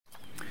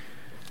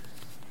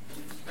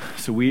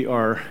So we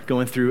are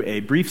going through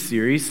a brief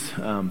series,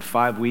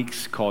 5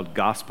 weeks, called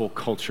Gospel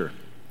Culture.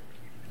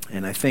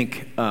 And I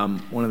think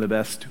one of the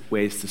best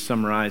ways to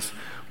summarize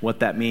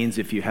what that means,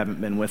 if you haven't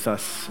been with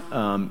us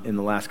in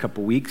the last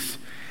couple weeks,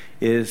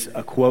 is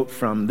a quote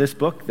from this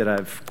book that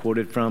I've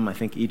quoted from, I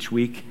think, each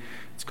week.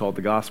 It's called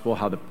The Gospel,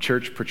 How the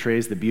Church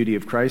Portrays the Beauty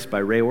of Christ by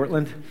Ray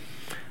Ortlund.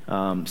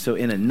 So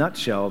in a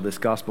nutshell, this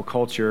gospel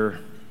culture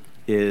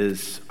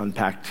is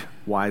unpacked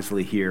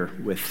wisely here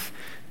with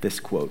this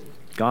quote.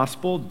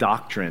 Gospel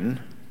doctrine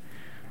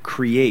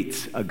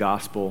creates a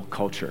gospel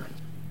culture.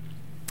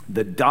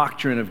 The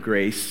doctrine of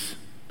grace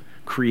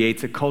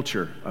creates a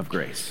culture of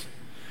grace.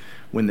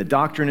 When the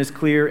doctrine is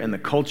clear and the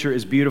culture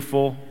is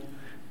beautiful,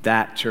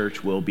 that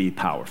church will be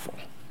powerful.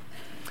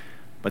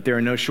 But there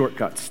are no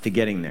shortcuts to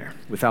getting there.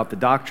 Without the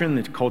doctrine,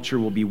 the culture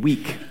will be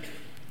weak.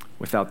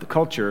 Without the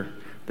culture,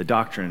 the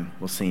doctrine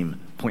will seem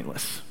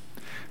pointless.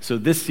 So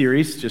this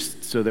series,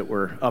 just so that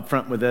we're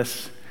upfront with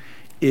this,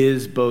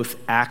 is both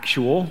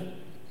actual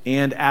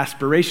and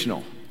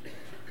aspirational,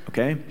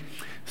 okay?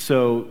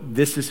 So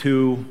this is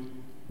who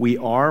we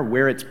are,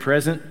 where it's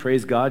present,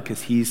 praise God,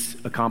 because he's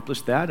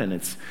accomplished that, and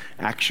it's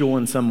actual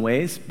in some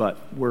ways,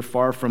 but we're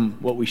far from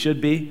what we should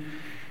be,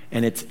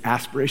 and it's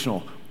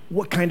aspirational.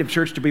 What kind of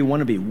church do we want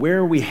to be? Where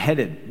are we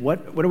headed?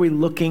 What are we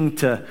looking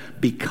to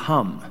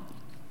become?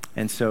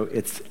 And so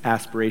it's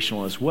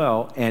aspirational as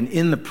well, and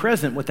in the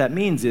present, what that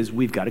means is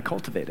we've got to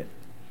cultivate it.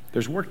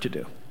 There's work to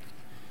do.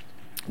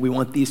 We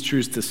want these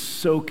truths to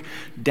soak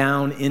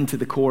down into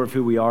the core of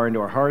who we are, into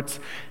our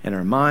hearts and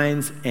our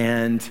minds,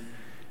 and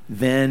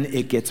then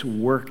it gets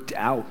worked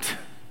out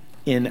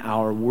in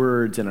our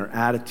words and our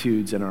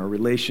attitudes and our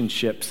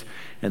relationships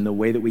and the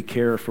way that we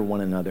care for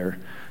one another.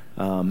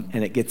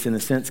 And it gets, in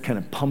a sense, kind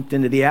of pumped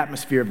into the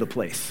atmosphere of the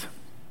place.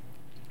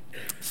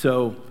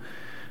 So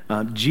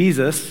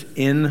Jesus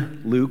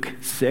in Luke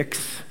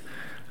 6,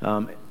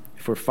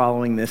 if we're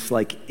following this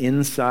like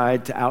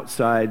inside to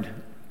outside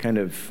kind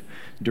of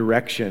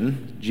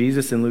direction,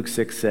 Jesus in Luke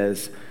 6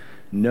 says,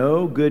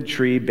 "No good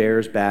tree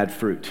bears bad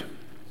fruit,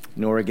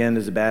 nor again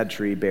does a bad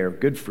tree bear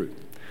good fruit.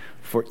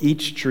 For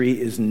each tree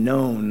is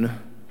known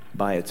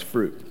by its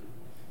fruit.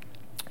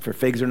 For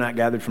figs are not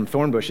gathered from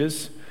thorn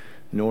bushes,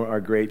 nor are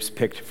grapes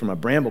picked from a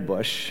bramble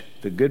bush.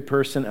 The good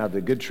person out of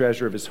the good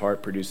treasure of his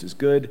heart produces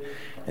good,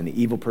 and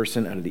the evil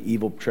person out of the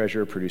evil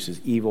treasure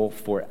produces evil.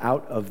 For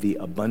out of the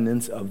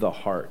abundance of the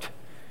heart,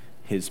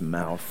 his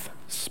mouth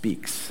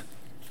speaks."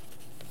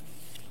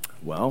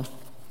 Well,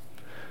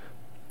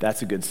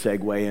 that's a good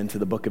segue into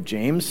the book of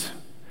James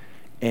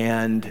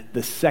and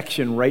the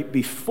section right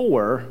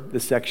before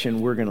the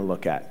section we're going to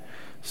look at.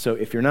 So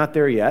if you're not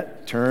there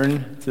yet,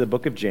 turn to the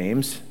book of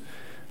James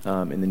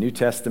in the New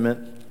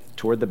Testament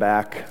toward the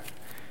back.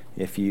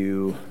 If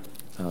you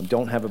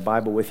don't have a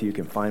Bible with you, you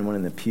can find one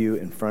in the pew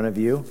in front of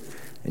you,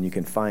 and you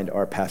can find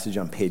our passage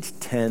on page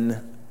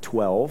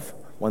 1012.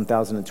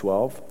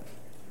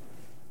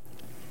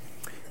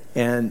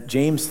 And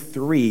James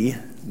 3,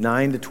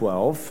 9 to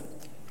 12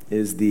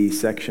 is the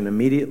section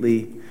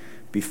immediately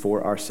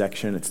before our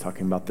section. It's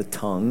talking about the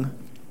tongue,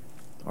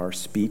 our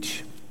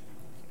speech.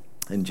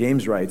 And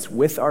James writes,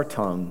 "With our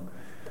tongue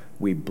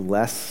we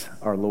bless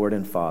our Lord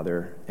and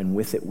Father, and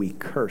with it we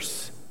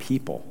curse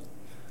people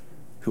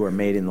who are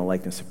made in the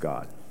likeness of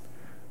God.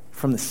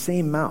 From the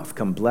same mouth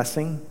come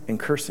blessing and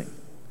cursing.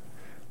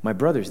 My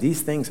brothers,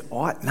 these things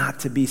ought not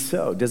to be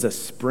so. Does a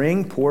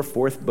spring pour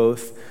forth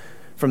both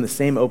from the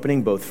same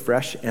opening both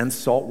fresh and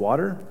salt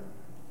water?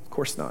 Of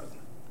course not.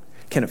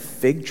 Can a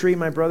fig tree,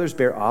 my brothers,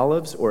 bear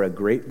olives, or a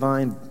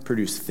grapevine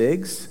produce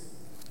figs?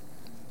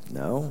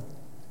 No.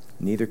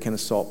 Neither can a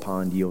salt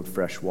pond yield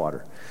fresh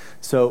water."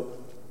 So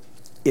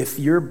if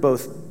you're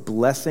both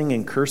blessing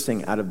and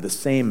cursing out of the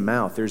same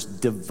mouth, there's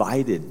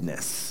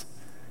dividedness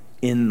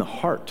in the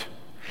heart.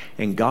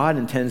 And God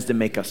intends to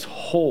make us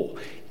whole,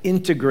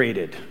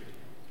 integrated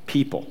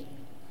people,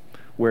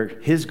 where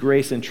his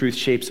grace and truth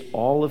shapes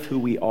all of who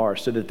we are,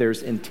 so that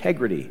there's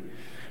integrity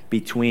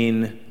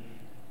between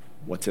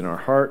what's in our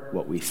heart,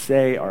 what we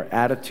say, our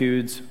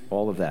attitudes,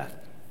 all of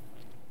that.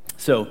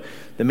 So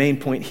the main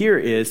point here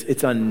is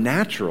it's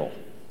unnatural.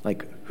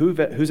 Like,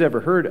 who's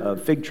ever heard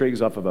of fig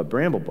twigs off of a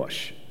bramble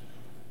bush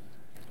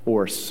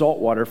or salt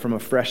water from a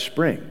fresh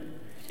spring?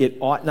 It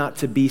ought not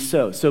to be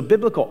so. So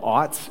biblical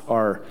oughts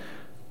are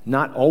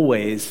not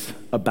always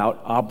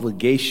about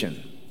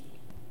obligation.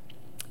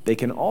 They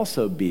can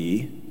also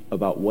be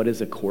about what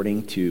is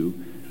according to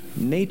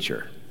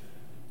nature,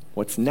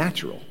 what's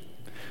natural.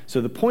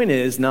 So the point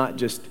is not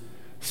just,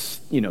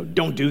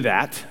 don't do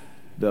that,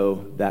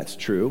 though that's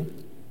true.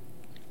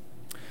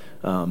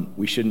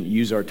 We shouldn't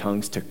use our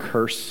tongues to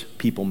curse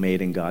people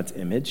made in God's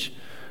image.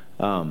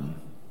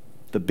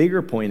 The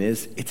bigger point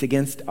is it's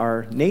against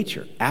our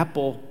nature.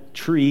 Apple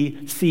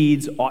tree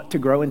seeds ought to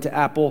grow into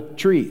apple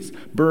trees.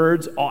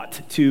 Birds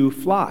ought to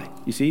fly.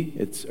 You see,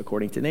 it's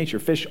according to nature.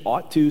 Fish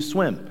ought to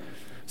swim.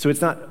 So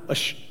it's not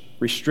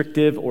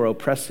restrictive or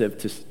oppressive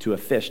to a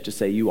fish to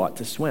say you ought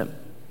to swim.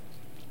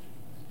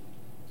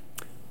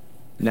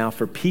 Now,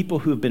 for people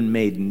who have been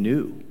made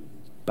new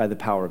by the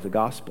power of the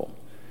gospel,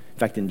 In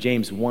fact, in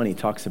James 1, he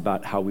talks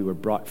about how we were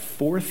brought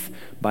forth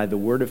by the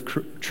word of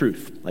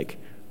truth, like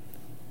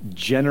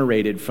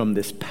generated from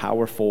this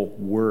powerful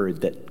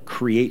word that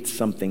creates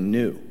something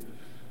new.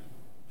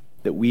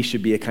 That we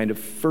should be a kind of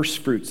first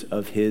fruits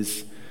of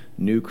his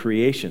new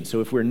creation.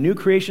 So if we're new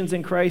creations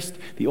in Christ,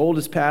 the old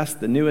is past,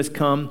 the new has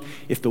come.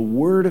 If the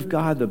word of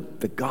God,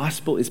 the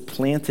gospel is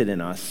planted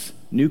in us,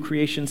 new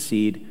creation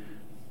seed,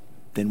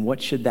 then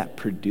what should that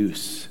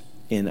produce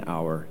in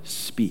our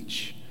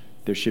speech?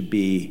 There should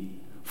be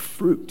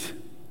fruit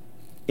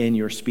in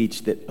your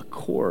speech that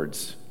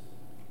accords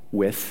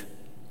with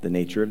the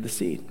nature of the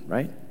seed,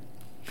 right?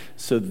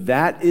 So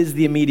that is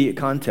the immediate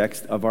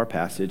context of our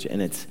passage,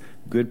 and it's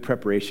good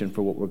preparation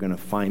for what we're going to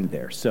find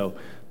there. So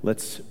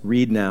let's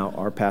read now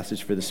our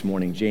passage for this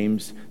morning,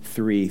 James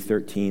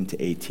 3:13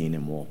 to 18,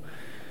 and we'll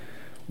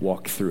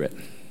walk through it.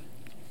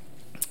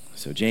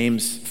 So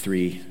James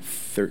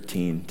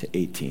 3:13 to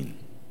 18.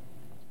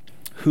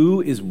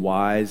 Who is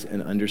wise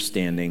and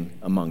understanding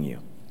among you?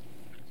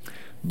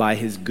 By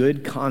his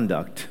good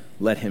conduct,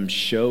 let him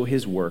show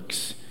his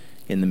works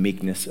in the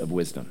meekness of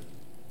wisdom.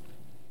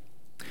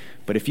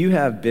 But if you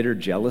have bitter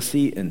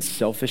jealousy and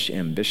selfish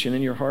ambition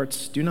in your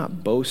hearts, do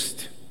not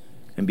boast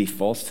and be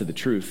false to the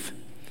truth.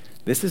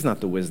 This is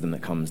not the wisdom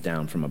that comes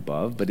down from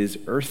above, but is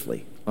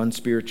earthly,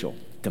 unspiritual,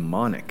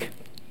 demonic.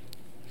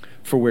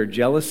 For where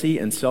jealousy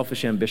and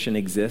selfish ambition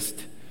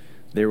exist,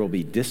 there will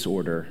be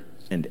disorder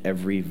and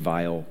every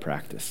vile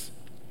practice.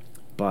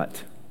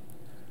 But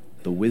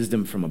the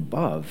wisdom from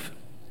above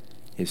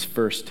is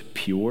first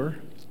pure,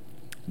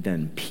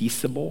 then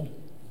peaceable,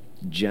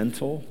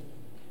 gentle,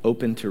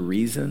 open to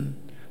reason,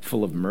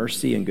 full of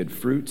mercy and good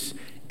fruits,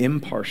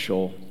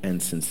 impartial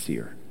and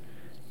sincere.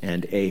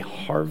 And a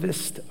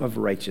harvest of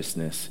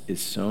righteousness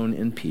is sown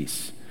in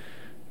peace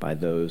by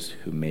those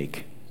who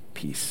make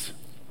peace.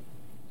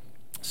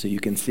 So you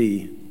can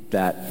see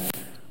that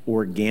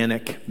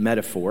organic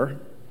metaphor,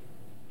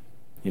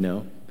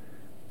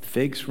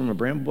 figs from a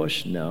bramble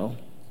bush? No,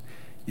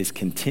 is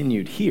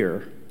continued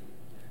here.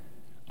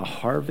 A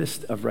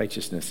harvest of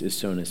righteousness is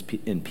sown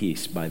in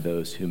peace by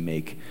those who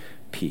make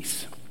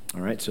peace. All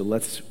right, so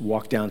let's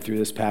walk down through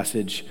this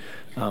passage.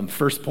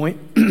 First point,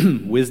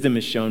 wisdom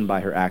is shown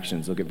by her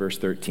actions. Look at verse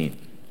 13.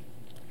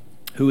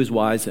 Who is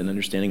wise and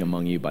understanding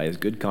among you? By his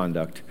good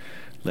conduct,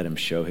 let him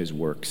show his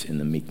works in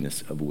the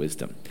meekness of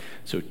wisdom.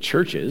 So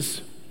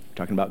churches,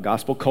 talking about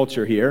gospel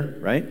culture here,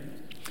 right?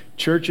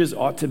 Churches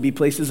ought to be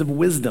places of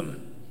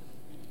wisdom.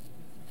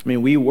 I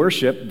mean, we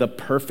worship the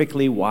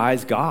perfectly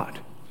wise God,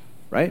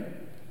 right?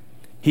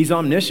 He's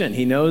omniscient.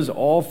 He knows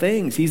all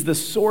things. He's the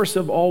source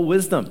of all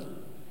wisdom.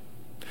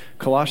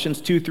 Colossians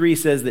 2:3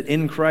 says that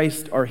in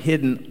Christ are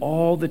hidden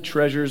all the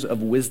treasures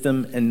of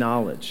wisdom and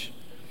knowledge.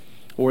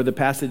 Or the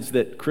passage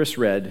that Chris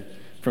read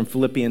from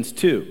Philippians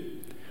 2.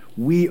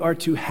 We are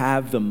to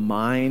have the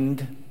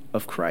mind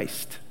of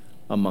Christ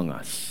among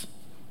us.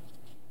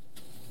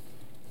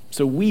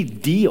 So we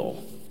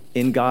deal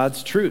in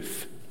God's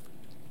truth.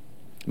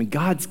 I mean,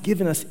 God's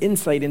given us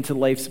insight into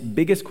life's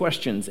biggest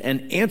questions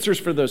and answers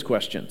for those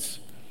questions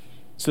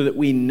so that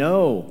we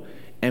know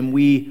and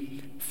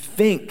we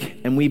think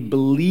and we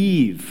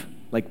believe,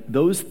 like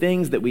those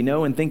things that we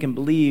know and think and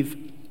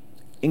believe,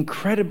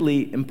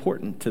 incredibly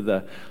important to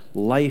the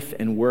life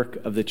and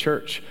work of the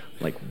church.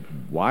 Like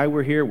why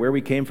we're here, where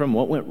we came from,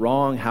 what went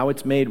wrong, how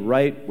it's made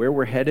right, where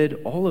we're headed,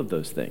 all of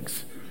those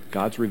things.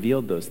 God's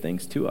revealed those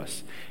things to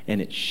us,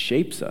 and it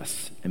shapes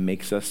us and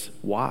makes us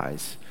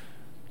wise.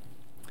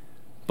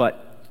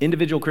 But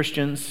individual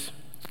Christians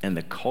and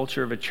the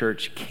culture of a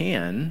church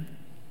can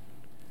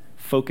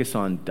focus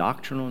on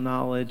doctrinal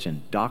knowledge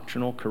and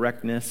doctrinal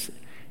correctness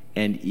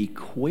and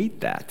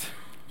equate that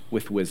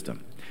with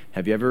wisdom.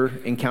 Have you ever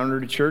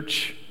encountered a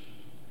church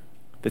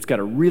that's got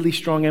a really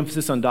strong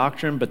emphasis on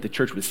doctrine, but the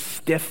church was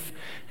stiff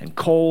and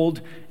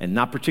cold and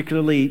not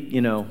particularly,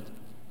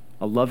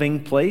 a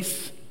loving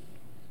place?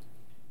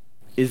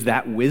 Is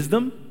that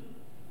wisdom?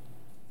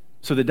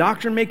 So the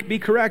doctrine may be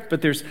correct,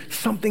 but there's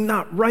something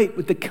not right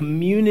with the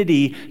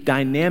community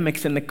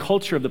dynamics and the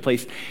culture of the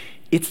place.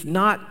 It's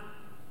not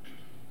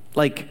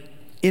like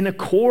in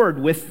accord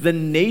with the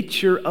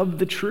nature of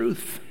the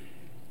truth.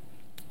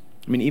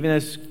 I mean, even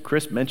as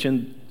Chris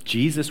mentioned,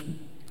 Jesus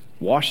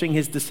washing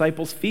his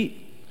disciples'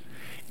 feet.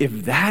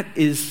 If that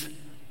is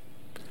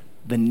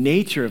the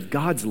nature of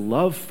God's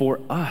love for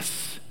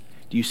us,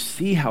 do you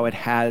see how it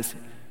has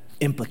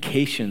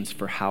implications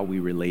for how we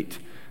relate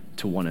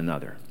to one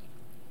another?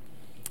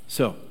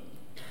 So,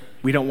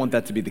 we don't want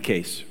that to be the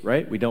case,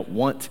 right? We don't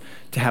want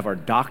to have our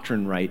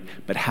doctrine right,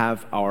 but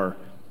have our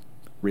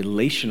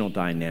relational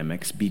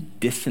dynamics be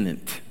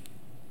dissonant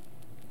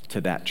to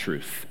that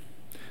truth.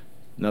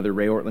 Another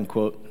Ray Ortlund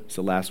quote. It's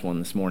the last one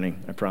this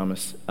morning, I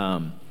promise.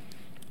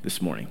 This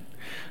morning.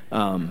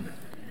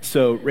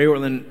 So Ray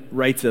Ortlund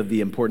writes of the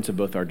importance of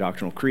both our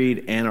doctrinal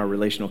creed and our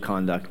relational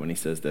conduct when he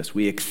says this: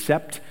 we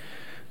accept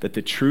that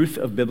the truth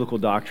of biblical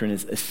doctrine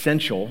is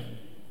essential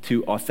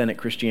to authentic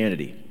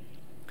Christianity.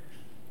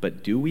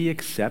 But do we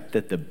accept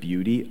that the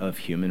beauty of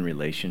human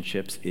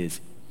relationships is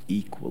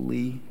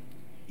equally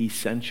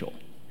essential?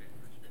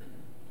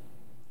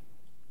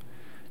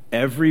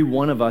 Every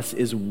one of us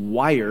is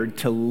wired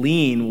to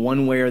lean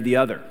one way or the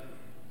other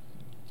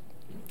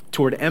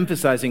toward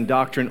emphasizing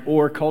doctrine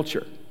or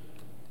culture.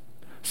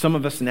 Some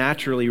of us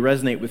naturally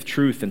resonate with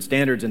truth and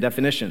standards and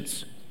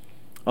definitions.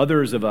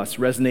 Others of us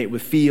resonate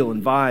with feel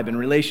and vibe and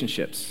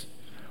relationships.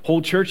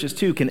 Whole churches,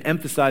 too, can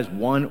emphasize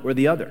one or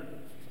the other.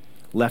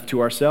 Left to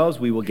ourselves,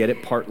 we will get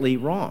it partly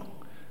wrong,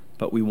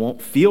 but we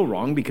won't feel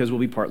wrong because we'll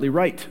be partly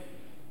right,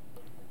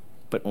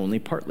 but only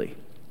partly.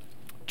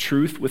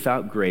 Truth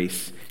without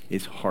grace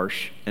is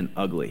harsh and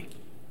ugly.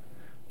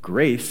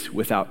 Grace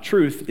without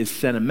truth is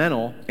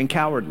sentimental and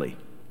cowardly.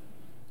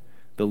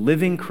 The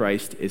living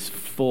Christ is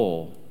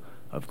full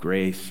of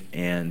grace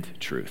and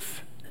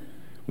truth.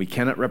 We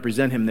cannot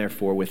represent him,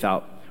 therefore,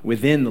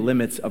 within the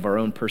limits of our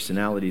own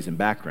personalities and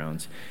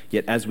backgrounds.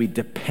 Yet as we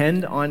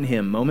depend on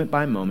him moment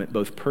by moment,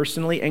 both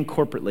personally and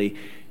corporately,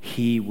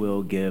 he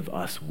will give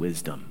us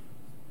wisdom.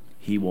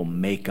 He will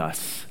make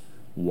us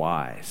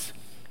wise.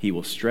 He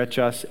will stretch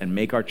us and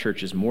make our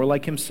churches more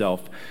like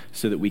himself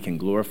so that we can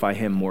glorify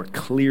him more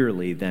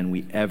clearly than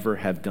we ever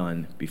have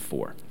done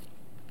before.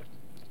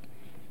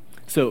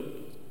 So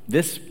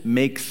this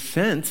makes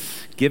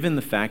sense given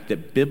the fact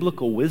that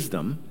biblical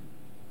wisdom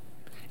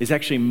is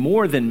actually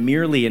more than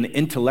merely an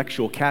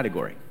intellectual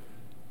category.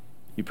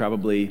 You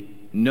probably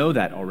know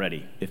that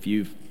already if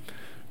you've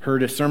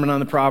heard a sermon on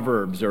the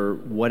Proverbs or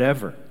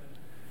whatever.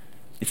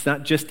 It's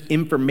not just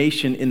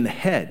information in the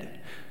head.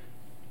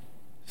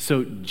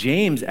 So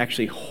James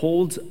actually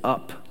holds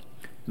up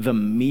the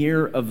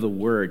mirror of the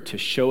word to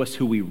show us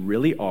who we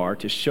really are,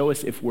 to show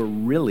us if we're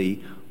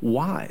really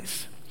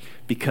wise.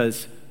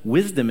 Because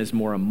wisdom is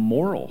more a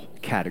moral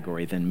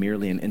category than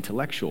merely an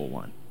intellectual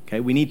one. Okay,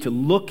 we need to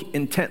look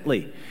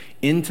intently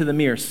into the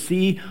mirror,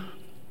 see,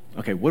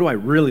 okay, what do I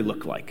really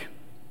look like?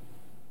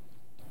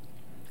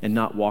 And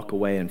not walk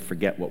away and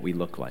forget what we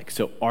look like.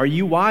 So are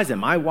you wise?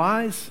 Am I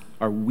wise?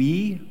 Are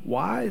we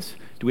wise?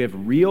 Do we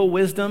have real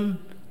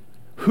wisdom?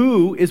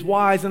 Who is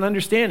wise and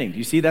understanding? Do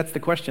you see that's the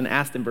question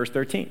asked in verse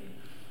 13?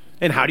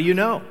 And how do you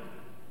know?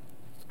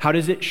 How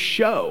does it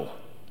show?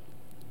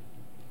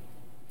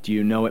 Do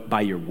you know it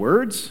by your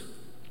words?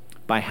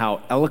 By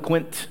how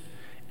eloquent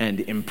and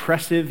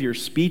impressive your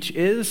speech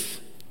is?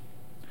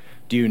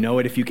 Do you know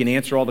it if you can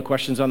answer all the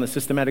questions on the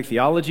systematic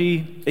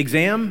theology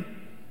exam?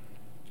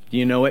 Do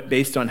you know it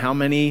based on how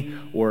many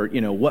or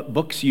what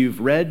books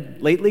you've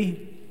read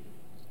lately?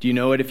 Do you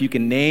know it if you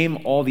can name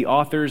all the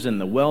authors and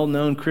the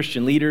well-known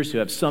Christian leaders who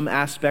have some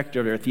aspect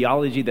of their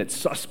theology that's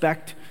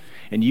suspect,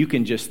 and you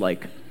can just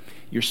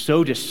you're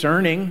so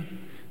discerning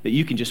that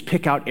you can just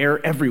pick out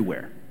error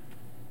everywhere?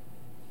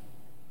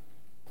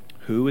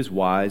 Who is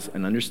wise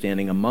and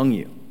understanding among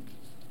you?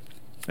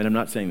 And I'm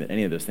not saying that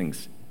any of those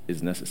things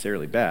is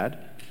necessarily bad.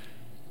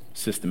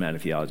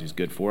 Systematic theology is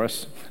good for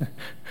us.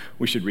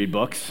 We should read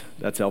books.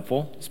 That's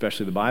helpful,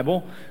 especially the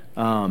Bible.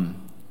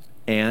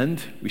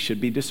 And we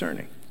should be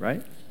discerning,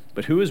 right?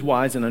 But who is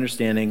wise and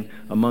understanding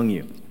among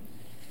you?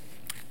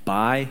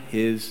 By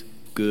his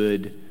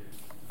good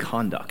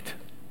conduct,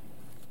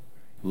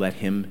 let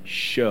him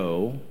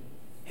show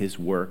his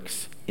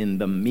works in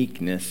the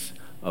meekness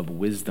of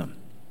wisdom.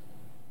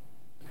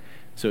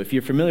 So if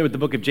you're familiar with the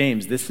book of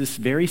James, this is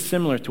very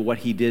similar to what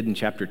he did in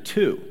chapter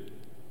 2.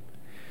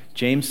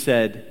 James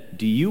said,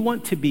 do you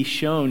want to be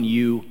shown,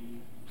 you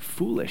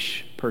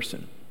foolish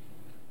person?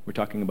 We're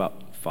talking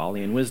about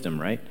folly and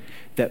wisdom, right?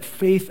 That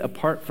faith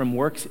apart from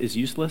works is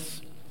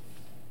useless.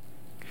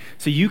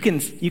 So you can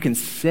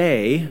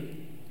say,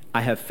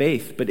 I have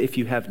faith, but if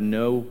you have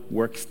no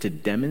works to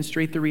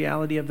demonstrate the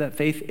reality of that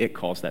faith, it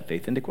calls that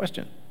faith into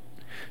question.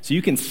 So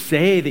you can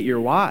say that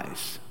you're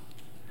wise,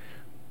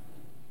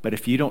 but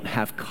if you don't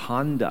have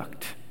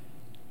conduct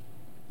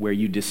where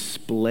you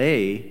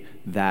display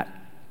that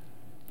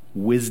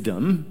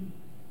wisdom,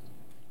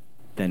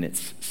 then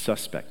it's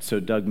suspect. So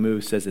Doug Moo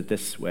says it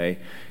this way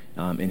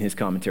in his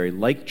commentary: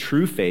 like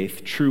true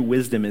faith, true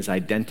wisdom is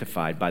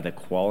identified by the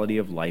quality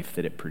of life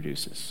that it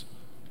produces.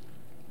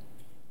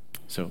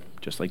 So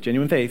just like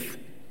genuine faith,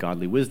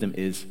 godly wisdom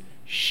is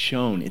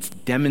shown. It's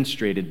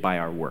demonstrated by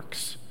our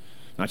works.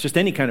 Not just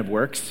any kind of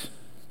works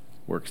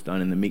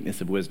done in the meekness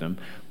of wisdom,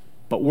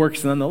 but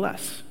works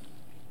nonetheless.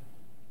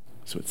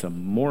 So it's a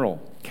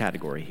moral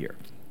category here.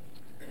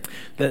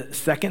 The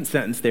second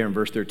sentence there in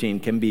verse 13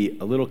 can be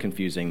a little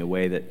confusing, the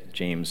way that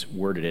James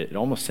worded it. It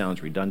almost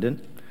sounds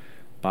redundant.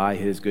 By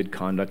his good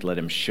conduct, let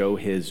him show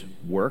his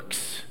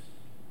works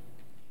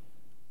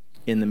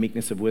in the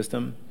meekness of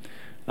wisdom.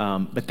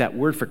 But that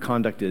word for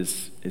conduct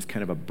is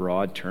kind of a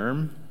broad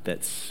term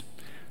that's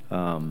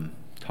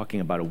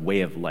talking about a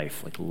way of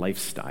life, like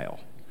lifestyle.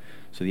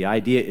 So the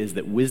idea is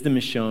that wisdom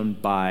is shown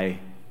by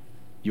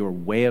your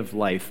way of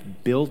life,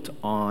 built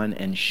on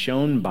and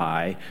shown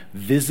by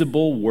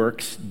visible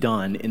works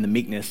done in the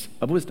meekness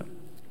of wisdom.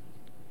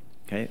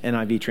 Okay,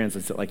 NIV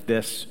translates it like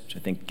this, which I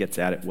think gets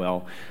at it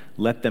well.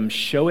 Let them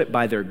show it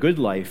by their good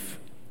life,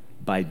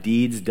 by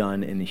deeds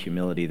done in the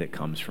humility that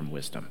comes from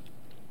wisdom.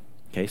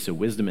 Okay, so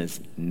wisdom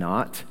is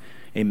not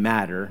a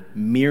matter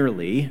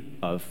merely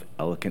of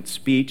eloquent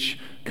speech,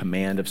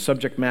 command of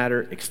subject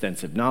matter,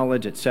 extensive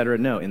knowledge, etc.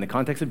 No, in the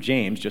context of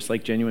James, just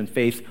like genuine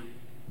faith,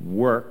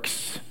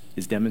 works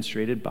is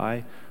demonstrated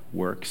by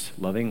works,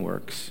 loving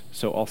works.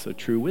 So also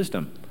true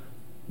wisdom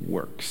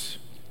works.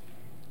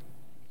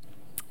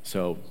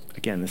 So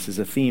again, this is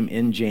a theme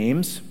in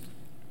James.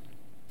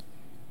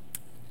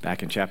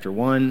 Back in chapter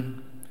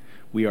 1,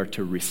 we are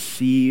to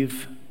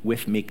receive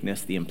with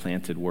meekness the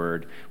implanted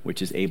word,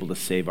 which is able to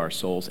save our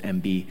souls,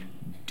 and be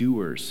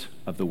doers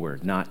of the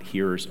word, not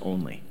hearers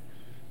only,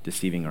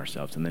 deceiving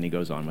ourselves. And then he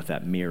goes on with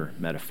that mirror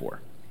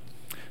metaphor.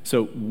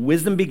 So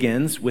wisdom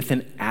begins with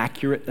an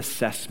accurate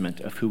assessment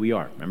of who we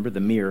are. Remember the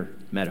mirror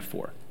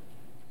metaphor.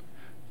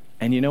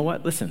 And you know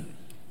what? Listen,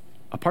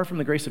 apart from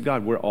the grace of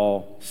God, we're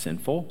all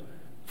sinful,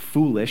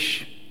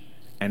 foolish,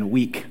 and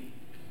weak,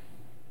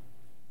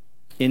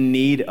 in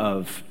need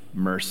of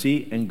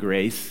mercy and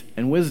grace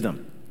and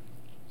wisdom.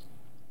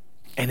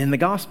 And in the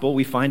gospel,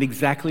 we find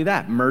exactly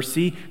that: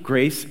 mercy,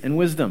 grace, and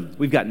wisdom.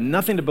 We've got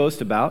nothing to boast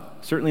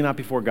about, certainly not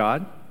before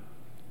God.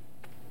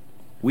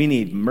 We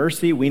need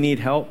mercy, we need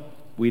help.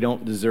 We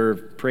don't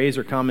deserve praise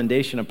or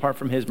commendation. Apart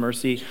from his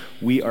mercy,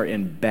 we are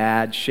in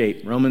bad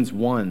shape. Romans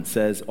 1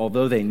 says,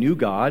 although they knew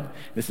God,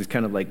 this is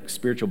kind of like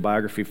spiritual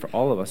biography for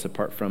all of us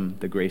apart from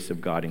the grace of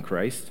God in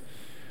Christ.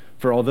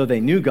 For although they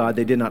knew God,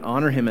 they did not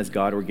honor him as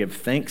God or give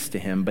thanks to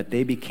him, but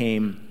they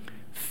became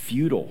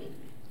futile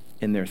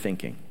in their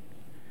thinking,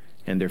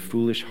 and their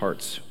foolish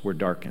hearts were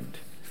darkened.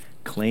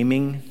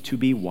 Claiming to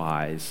be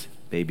wise,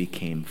 they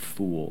became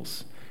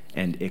fools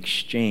and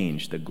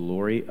exchanged the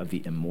glory of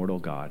the immortal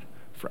God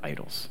for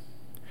idols.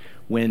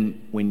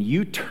 When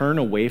you turn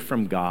away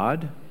from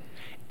God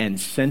and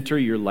center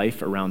your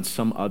life around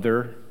some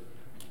other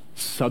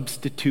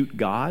substitute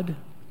God,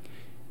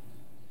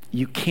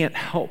 you can't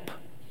help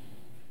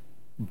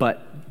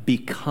but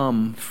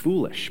become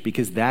foolish,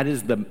 because that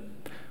is the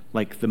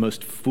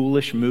most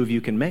foolish move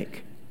you can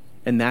make.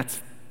 And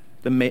that's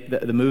the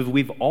move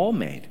we've all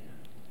made.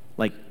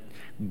 Like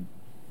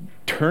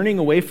turning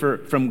away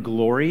from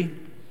glory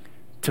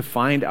to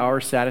find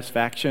our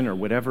satisfaction or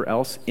whatever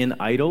else in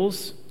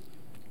idols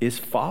is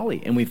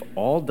folly. And we've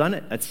all done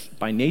it. That's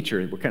by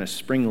nature. We're kind of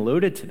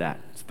spring-loaded to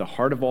that. It's the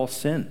heart of all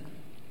sin.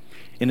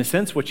 In a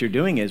sense, what you're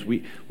doing is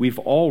we've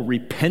all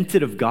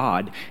repented of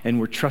God and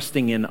we're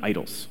trusting in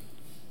idols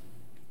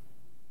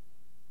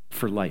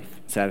for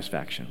life,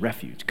 satisfaction,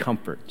 refuge,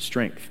 comfort,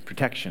 strength,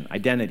 protection,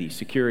 identity,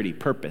 security,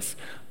 purpose,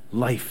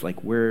 life.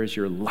 Like, where is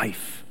your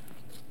life?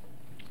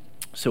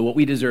 So what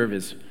we deserve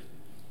is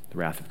the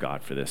wrath of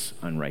God for this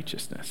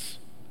unrighteousness.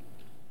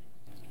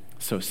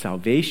 So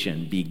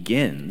salvation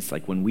begins,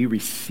 like when we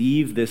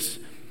receive this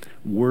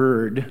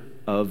word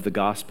of the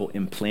gospel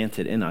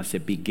implanted in us,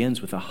 it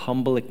begins with a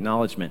humble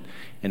acknowledgement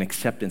and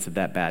acceptance of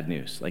that bad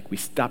news. Like we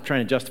stop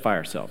trying to justify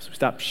ourselves. We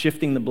stop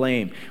shifting the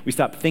blame. We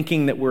stop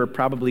thinking that we're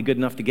probably good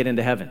enough to get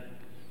into heaven.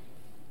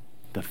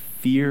 The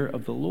fear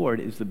of the Lord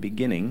is the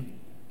beginning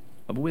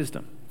of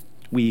wisdom.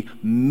 We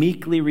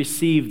meekly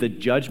receive the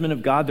judgment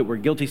of God, that we're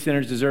guilty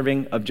sinners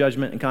deserving of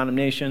judgment and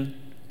condemnation,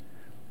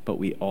 but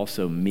we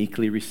also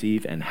meekly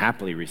receive and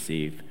happily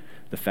receive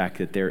the fact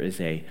that there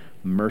is a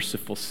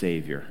merciful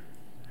Savior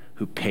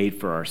who paid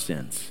for our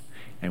sins,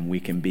 and we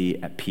can be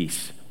at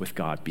peace with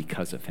God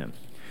because of him.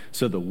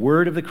 So the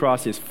word of the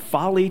cross is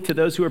folly to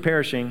those who are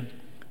perishing,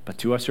 but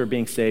to us who are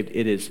being saved,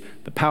 it is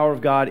the power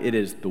of God, it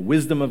is the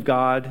wisdom of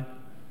God,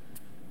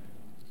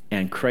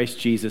 and Christ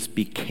Jesus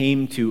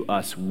became to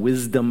us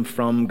wisdom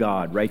from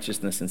God,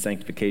 righteousness and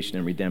sanctification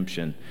and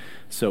redemption.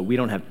 So we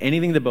don't have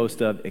anything to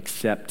boast of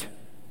except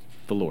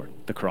the Lord,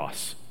 the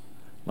cross.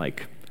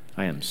 Like,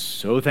 I am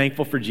so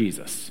thankful for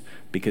Jesus,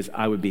 because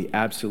I would be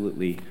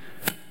absolutely,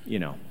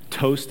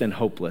 toast and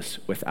hopeless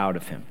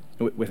without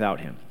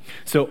him.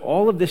 So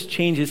all of this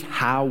changes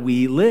how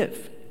we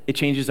live. It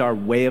changes our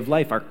way of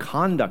life. Our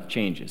conduct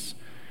changes,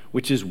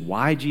 which is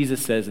why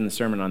Jesus says in the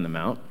Sermon on the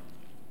Mount,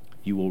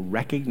 you will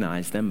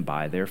recognize them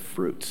by their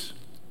fruits.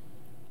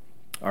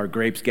 Are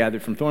grapes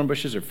gathered from thorn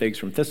bushes or figs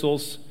from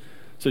thistles?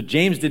 So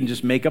James didn't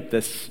just make up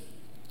this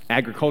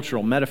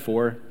agricultural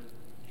metaphor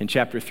in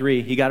chapter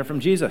 3. He got it from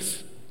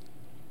Jesus.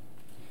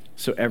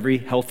 So every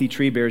healthy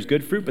tree bears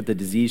good fruit, but the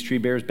diseased tree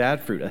bears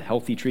bad fruit. A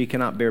healthy tree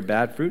cannot bear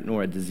bad fruit,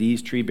 nor a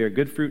diseased tree bear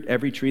good fruit.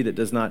 Every tree that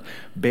does not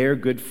bear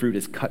good fruit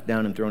is cut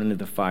down and thrown into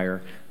the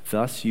fire.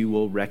 Thus you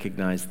will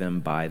recognize them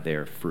by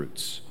their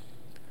fruits.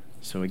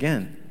 So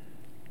again,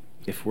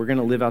 if we're going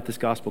to live out this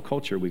gospel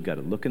culture, we've got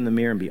to look in the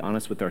mirror and be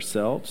honest with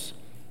ourselves.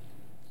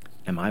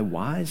 Am I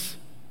wise?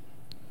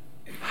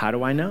 How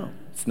do I know?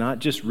 It's not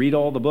just read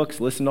all the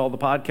books, listen to all the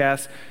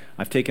podcasts,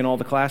 I've taken all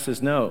the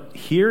classes. No,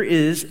 here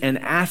is an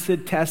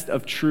acid test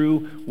of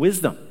true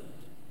wisdom.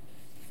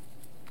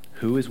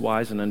 Who is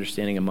wise and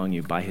understanding among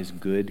you? By his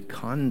good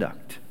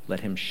conduct,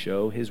 let him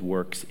show his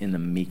works in the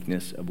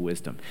meekness of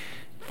wisdom.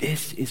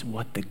 This is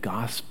what the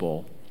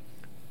gospel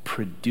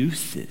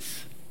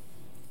produces.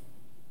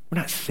 We're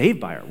not saved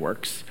by our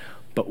works,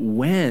 but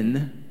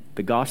when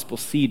the gospel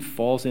seed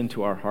falls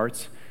into our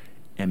hearts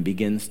and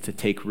begins to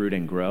take root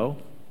and grow,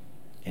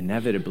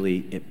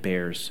 inevitably it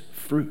bears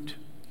fruit.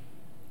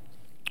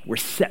 We're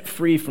set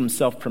free from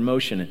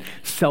self-promotion and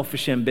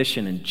selfish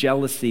ambition and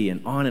jealousy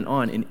and on.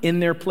 And in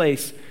their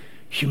place,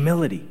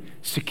 humility,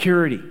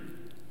 security.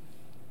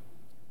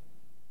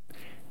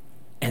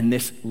 And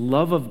this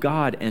love of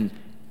God, and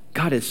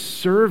God has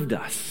served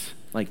us.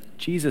 Like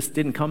Jesus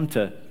didn't come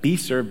to be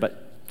served,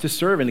 but to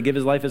serve and to give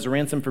his life as a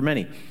ransom for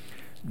many.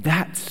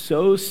 That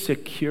so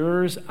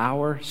secures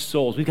our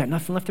souls. We've got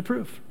nothing left to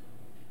prove.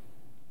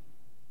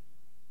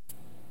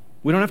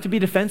 We don't have to be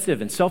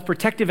defensive and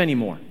self-protective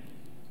anymore.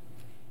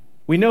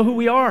 We know who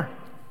we are.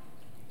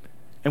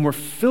 And we're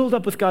filled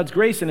up with God's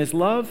grace and his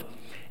love,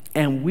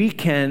 and we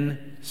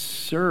can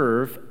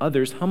serve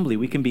others humbly.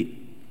 We can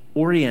be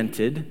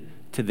oriented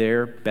to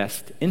their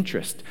best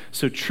interest.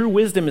 So true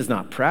wisdom is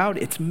not proud,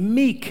 it's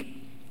meek.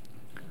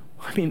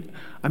 I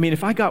mean,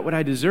 if I got what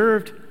I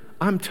deserved,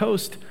 I'm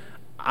toast.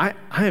 I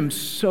am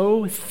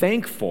so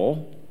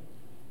thankful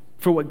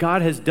for what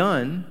God has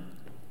done.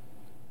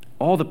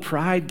 All the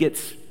pride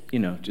gets,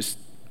 just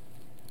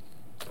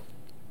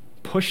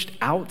pushed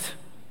out,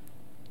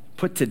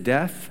 put to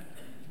death,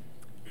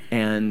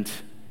 and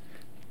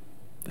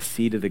the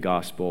seed of the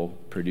gospel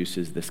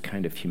produces this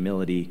kind of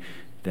humility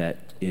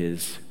that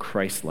is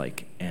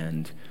Christ-like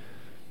and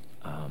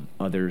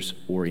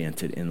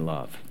others-oriented in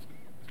love.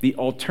 The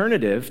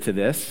alternative to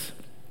this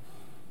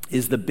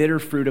is the bitter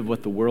fruit of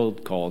what the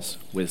world calls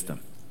wisdom.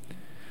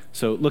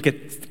 So look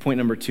at point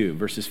number 2,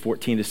 verses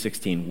 14 to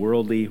 16,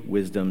 worldly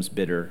wisdom's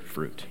bitter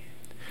fruit.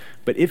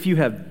 But if you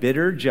have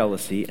bitter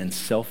jealousy and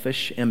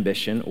selfish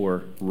ambition,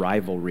 or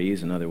rivalry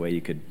is another way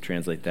you could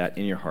translate that,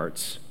 in your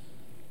hearts,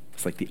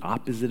 it's like the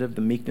opposite of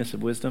the meekness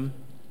of wisdom.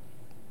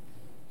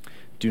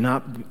 Do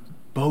not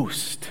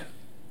boast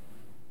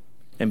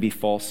and be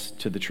false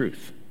to the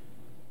truth.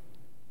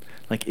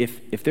 Like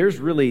if there's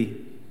really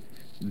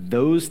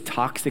those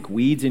toxic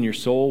weeds in your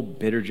soul,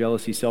 bitter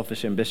jealousy,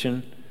 selfish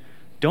ambition,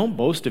 don't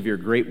boast of your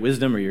great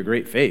wisdom or your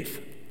great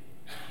faith.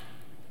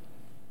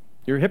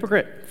 You're a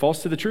hypocrite,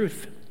 false to the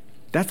truth.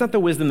 That's not the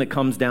wisdom that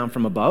comes down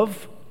from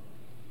above.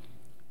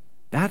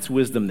 That's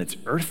wisdom that's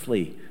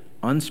earthly,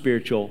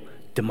 unspiritual,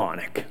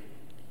 demonic.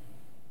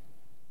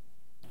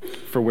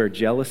 For where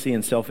jealousy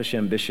and selfish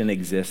ambition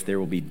exist, there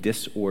will be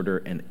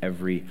disorder and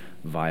every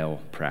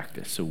vile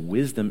practice. So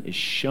wisdom is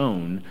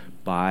shown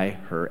by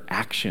her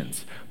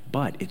actions,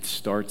 but it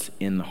starts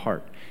in the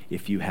heart.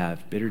 If you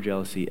have bitter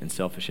jealousy and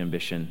selfish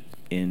ambition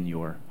in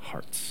your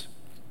hearts.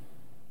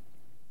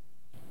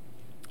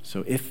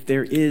 So if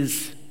there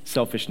is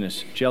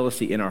selfishness,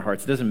 jealousy in our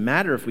hearts, it doesn't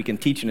matter if we can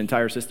teach an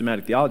entire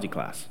systematic theology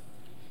class.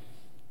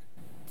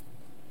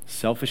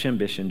 Selfish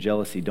ambition,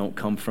 jealousy don't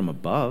come from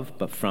above,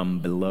 but from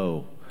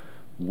below,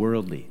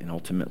 worldly and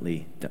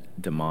ultimately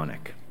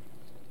demonic.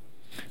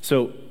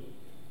 So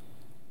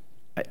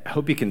I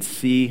hope you can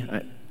see,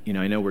 I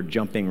know we're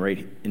jumping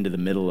right into the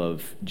middle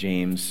of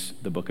James,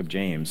 the book of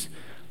James,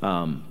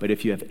 but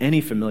if you have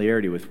any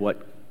familiarity with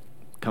what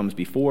comes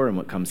before and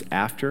what comes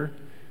after,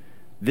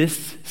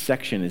 this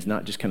section is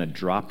not just kind of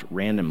dropped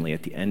randomly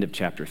at the end of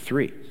chapter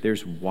 3.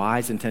 There's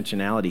wise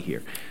intentionality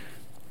here.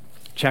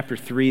 Chapter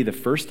 3, the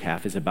first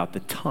half, is about the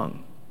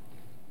tongue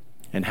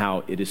and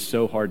how it is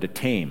so hard to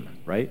tame,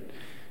 right?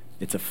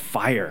 It's a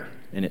fire,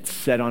 and it's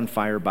set on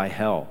fire by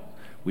hell.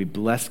 We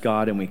bless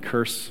God and we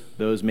curse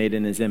those made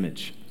in his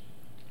image.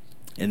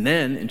 And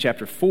then in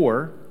chapter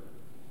 4,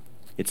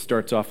 it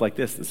starts off like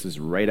this. This is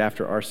right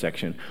after our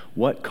section.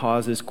 What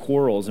causes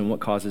quarrels and what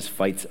causes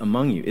fights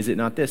among you? Is it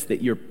not this,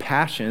 that your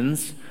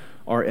passions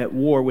are at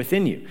war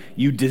within you?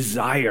 You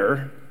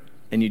desire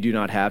and you do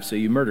not have, so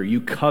you murder.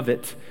 You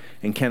covet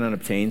and cannot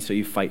obtain, so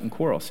you fight and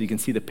quarrel. So you can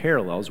see the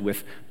parallels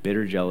with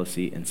bitter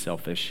jealousy and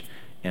selfish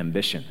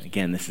ambition.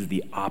 Again, this is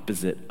the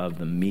opposite of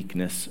the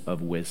meekness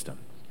of wisdom.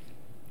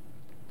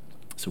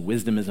 So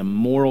wisdom is a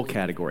moral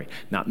category,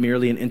 not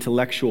merely an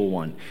intellectual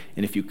one.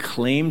 And if you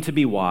claim to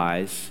be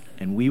wise,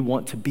 and we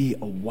want to be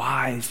a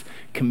wise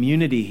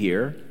community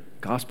here,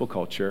 gospel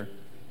culture,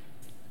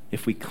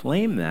 if we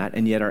claim that,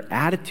 and yet our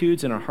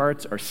attitudes and our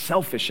hearts are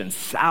selfish and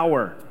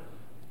sour,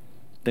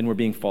 then we're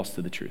being false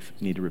to the truth.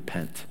 We need to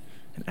repent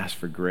and ask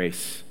for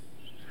grace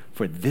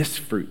for this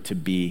fruit to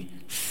be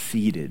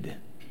seeded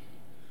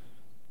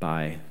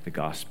by the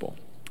gospel.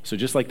 So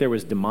just like there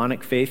was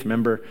demonic faith,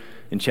 remember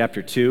in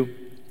chapter 2,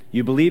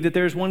 you believe that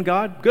there's one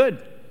God?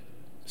 Good.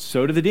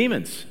 So do the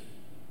demons,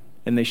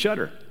 and they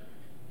shudder.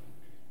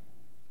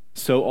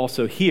 So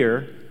also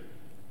here,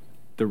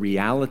 the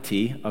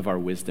reality of our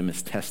wisdom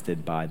is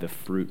tested by the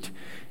fruit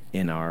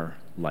in our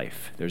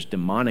life. There's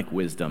demonic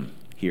wisdom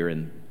here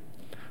in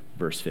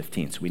verse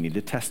 15. So we need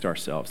to test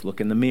ourselves, look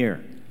in the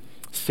mirror.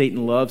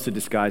 Satan loves to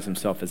disguise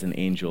himself as an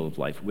angel of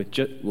light with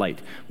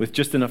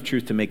just enough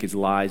truth to make his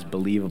lies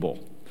believable.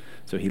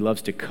 So he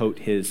loves to coat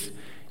his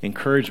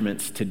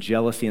encouragements to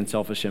jealousy and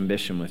selfish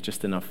ambition with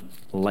just enough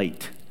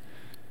light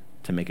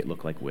to make it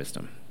look like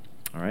wisdom.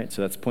 All right,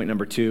 so that's point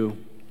number 2.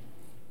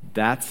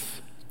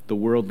 That's the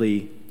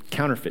worldly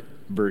counterfeit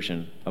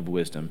version of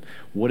wisdom.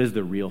 What does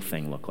the real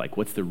thing look like?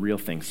 What's the real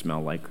thing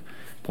smell like?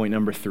 Point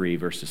number 3,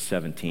 verses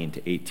 17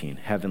 to 18,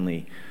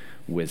 heavenly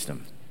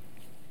wisdom.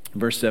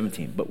 Verse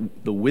 17,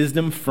 but the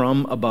wisdom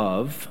from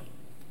above,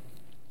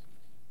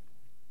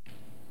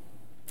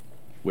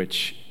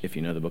 which, if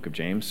you know the book of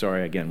James,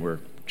 sorry, again, we're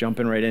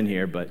jumping right in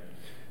here, but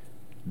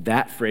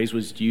that phrase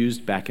was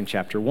used back in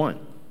chapter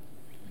 1.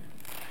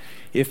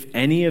 If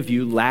any of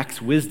you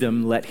lacks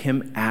wisdom, let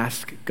him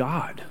ask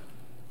God,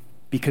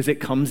 because it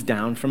comes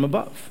down from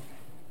above.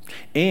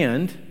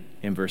 And,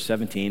 in verse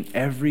 17,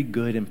 every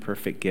good and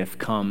perfect gift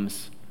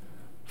comes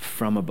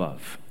from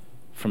above,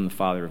 from the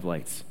Father of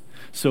lights.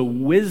 So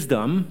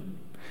wisdom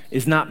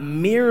is not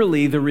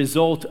merely the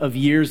result of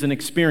years and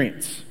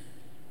experience.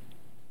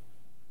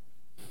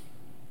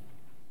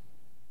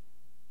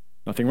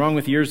 Nothing wrong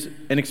with years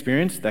and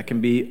experience. That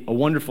can be a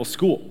wonderful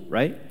school,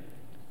 right?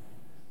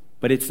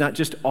 But it's not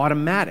just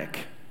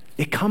automatic.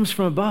 It comes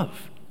from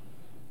above.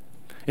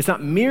 It's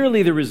not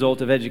merely the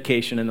result of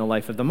education in the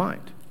life of the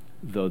mind,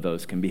 though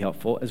those can be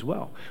helpful as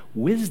well.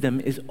 Wisdom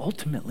is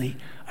ultimately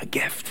a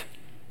gift.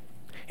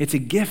 It's a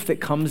gift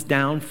that comes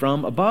down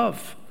from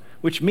above,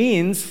 which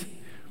means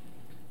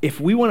if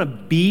we want to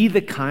be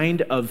the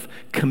kind of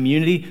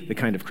community, the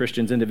kind of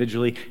Christians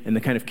individually, and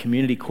the kind of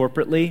community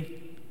corporately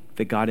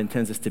that God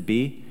intends us to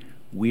be,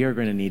 we are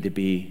going to need to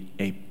be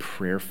a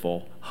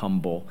prayerful,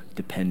 humble,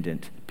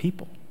 dependent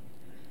people.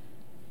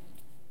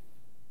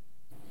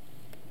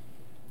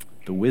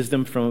 The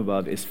wisdom from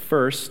above is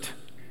first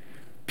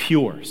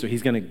pure. So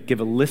he's going to give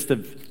a list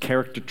of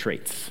character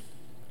traits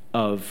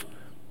of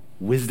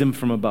wisdom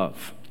from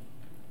above.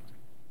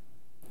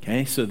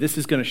 Okay, so this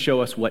is going to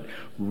show us what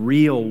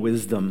real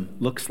wisdom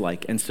looks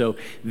like. And so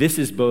this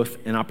is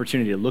both an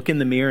opportunity to look in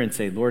the mirror and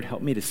say, Lord,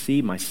 help me to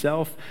see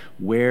myself,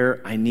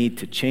 where I need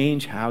to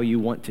change, how you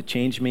want to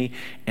change me,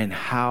 and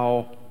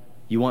how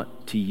you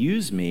want to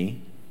use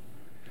me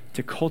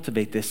to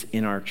cultivate this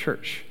in our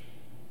church.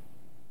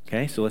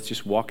 Okay, so let's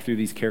just walk through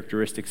these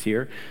characteristics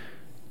here.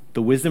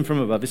 The wisdom from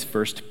above is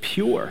first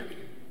pure.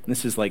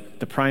 This is like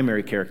the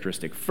primary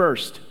characteristic.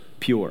 First,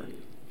 pure.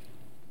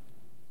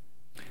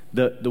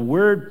 The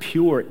word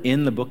pure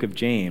in the book of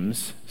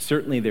James,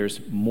 certainly there's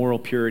moral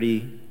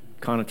purity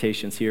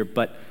connotations here,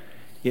 but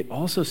it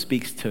also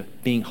speaks to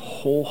being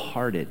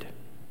wholehearted,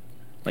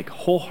 like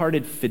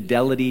wholehearted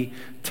fidelity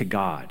to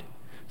God.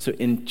 So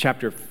in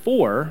chapter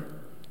 4,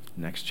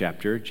 next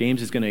chapter,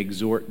 James is going to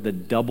exhort the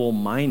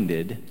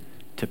double-minded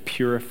to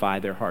purify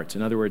their hearts.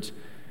 In other words,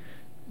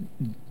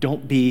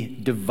 don't be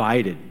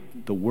divided,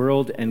 the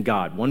world and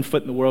God. One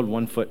foot in the world,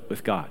 one foot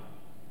with God.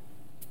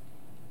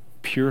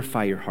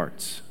 Purify your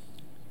hearts.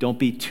 Don't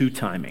be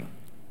two-timing.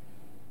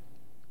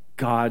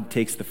 God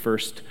takes the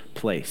first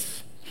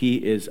place. He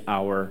is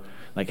our,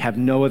 have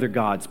no other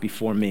gods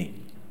before me.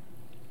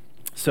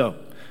 So,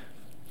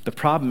 the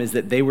problem is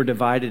that they were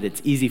divided. It's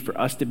easy for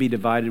us to be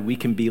divided. We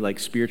can be like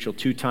spiritual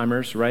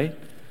two-timers, right?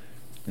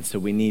 And so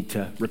we need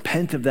to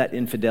repent of that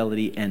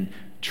infidelity and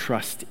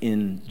trust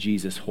in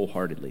Jesus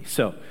wholeheartedly.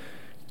 So,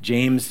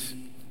 James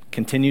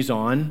continues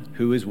on.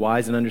 Who is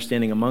wise and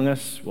understanding among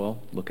us?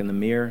 Well, look in the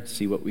mirror,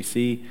 see what we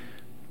see.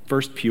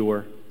 First,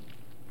 pure.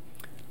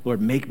 Lord,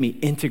 make me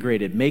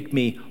integrated, make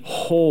me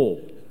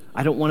whole.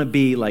 I don't want to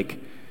be like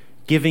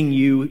giving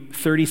you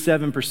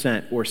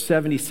 37% or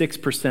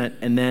 76%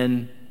 and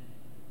then,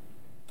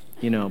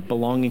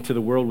 belonging to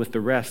the world with the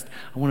rest.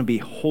 I want to be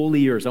wholly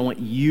yours. I want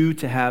you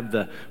to have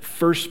the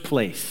first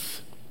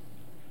place.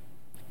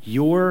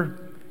 Your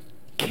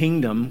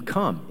kingdom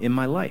come in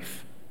my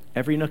life,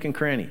 every nook and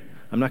cranny.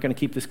 I'm not going to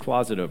keep this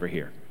closet over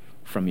here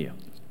from you.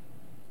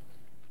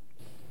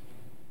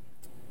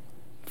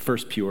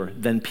 First pure,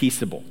 then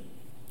peaceable.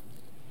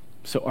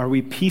 So are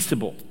we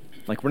peaceable?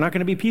 We're not going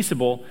to be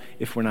peaceable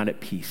if we're not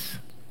at peace.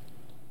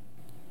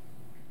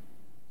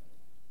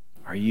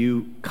 Are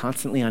you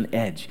constantly on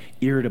edge,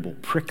 irritable,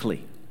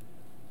 prickly?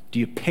 Do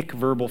you pick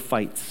verbal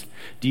fights?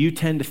 Do you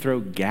tend to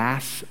throw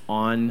gas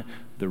on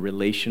the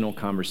relational,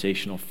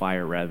 conversational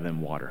fire rather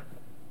than water?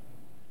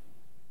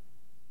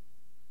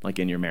 Like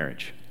in your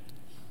marriage,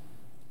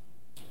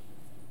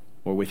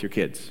 or with your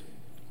kids,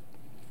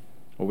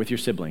 or with your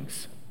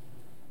siblings,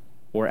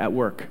 or at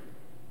work?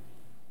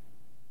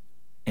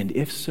 And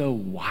if so,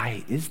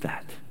 why is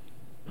that?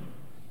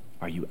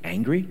 Are you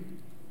angry?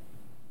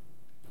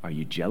 Are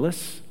you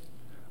jealous?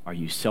 Are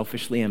you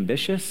selfishly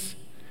ambitious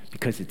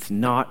because it's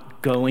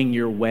not going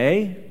your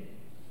way?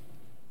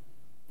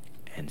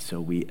 And so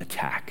we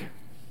attack.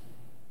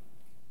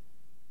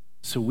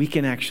 So we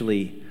can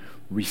actually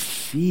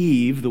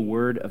receive the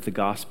word of the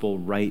gospel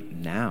right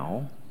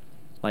now.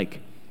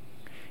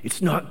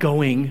 It's not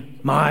going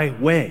my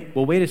way.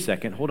 Well, wait a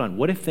second. Hold on.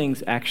 What if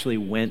things actually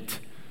went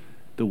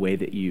the way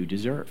that you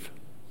deserve?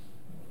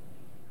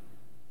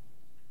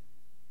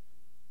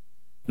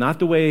 Not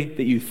the way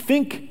that you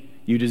think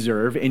you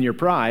deserve in your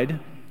pride,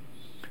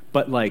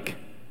 but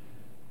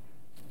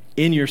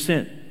in your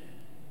sin.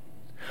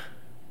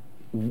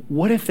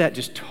 What if that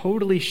just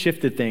totally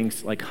shifted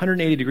things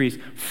 180 degrees?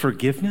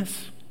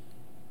 Forgiveness,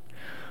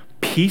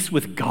 peace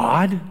with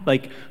God?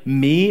 Like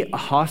me, a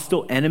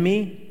hostile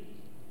enemy?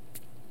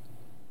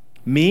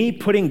 Me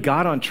putting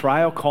God on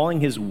trial, calling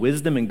his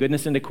wisdom and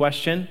goodness into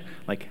question?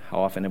 Like, how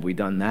often have we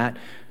done that?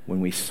 When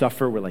we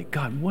suffer, we're like,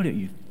 God, what are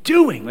you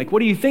doing? Like,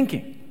 what are you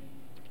thinking?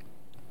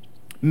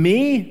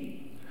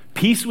 Me,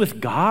 peace with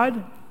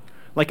God?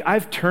 Like,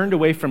 I've turned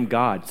away from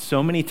God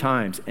so many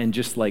times and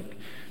just like,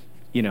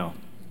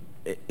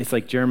 it's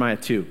like Jeremiah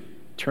 2.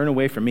 Turn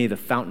away from me, the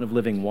fountain of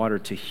living water,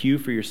 to hew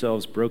for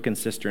yourselves broken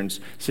cisterns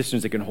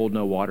that can hold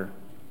no water.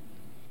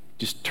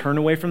 Just turn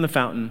away from the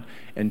fountain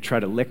and try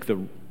to lick the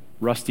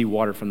rusty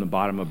water from the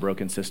bottom of a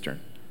broken cistern.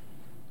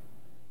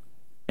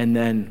 And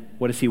then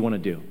what does he want to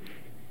do?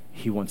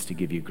 He wants to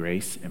give you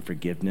grace and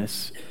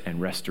forgiveness and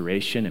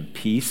restoration and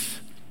peace.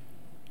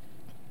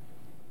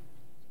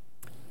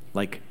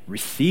 Like,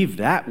 receive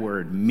that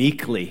word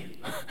meekly,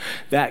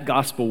 that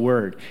gospel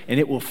word, and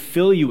it will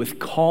fill you with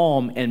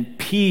calm and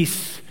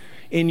peace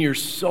in your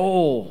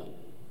soul,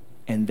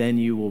 and then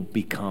you will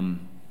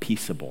become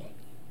peaceable.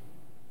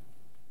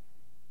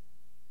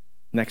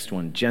 Next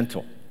one,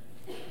 gentle.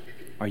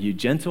 Are you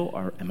gentle?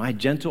 Or am I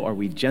gentle? Are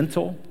we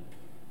gentle?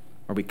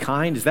 Are we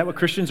kind? Is that what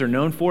Christians are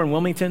known for in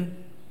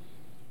Wilmington?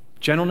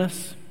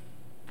 Gentleness?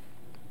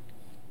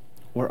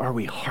 Or are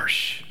we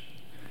harsh?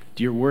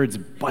 Do your words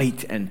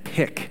bite and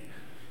pick?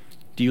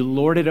 Do you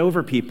lord it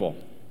over people?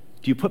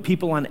 Do you put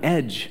people on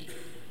edge?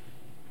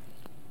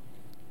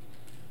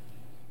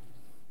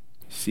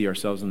 See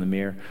ourselves in the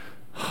mirror.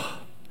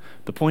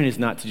 The point is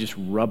not to just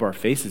rub our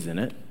faces in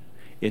it.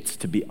 It's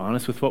to be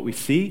honest with what we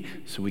see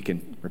so we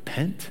can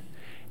repent.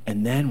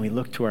 And then we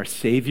look to our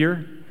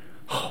Savior.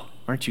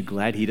 Aren't you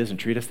glad he doesn't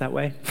treat us that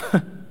way?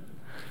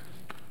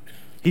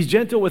 He's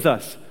gentle with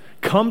us.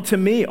 Come to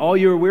me, all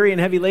you are weary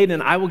and heavy laden,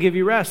 and I will give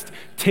you rest.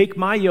 Take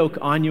my yoke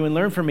on you and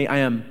learn from me. I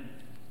am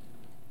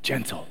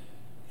gentle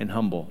and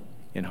humble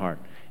in heart,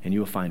 and you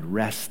will find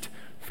rest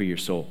for your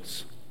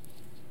souls.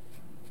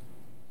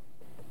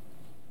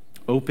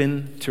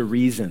 Open to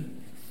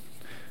reason.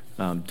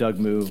 Doug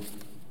Moo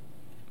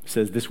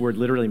says this word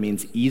literally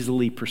means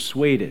easily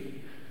persuaded,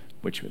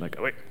 which we're like,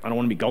 oh, wait, I don't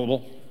want to be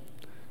gullible.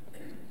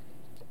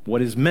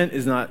 What is meant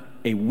is not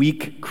a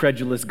weak,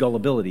 credulous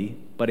gullibility,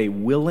 but a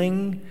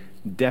willing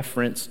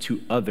deference to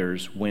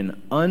others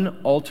when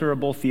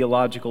unalterable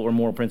theological or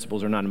moral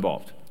principles are not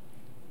involved.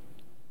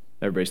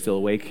 Everybody still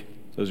awake?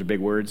 Those are big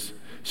words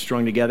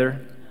strung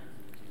together.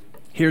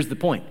 Here's the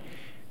point.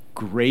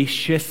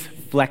 Gracious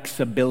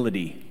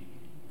flexibility.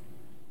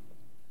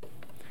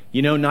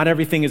 Not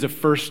everything is a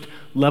first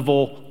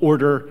level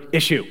order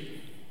issue.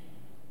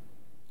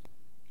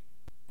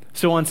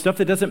 So on stuff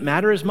that doesn't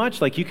matter as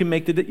much, like you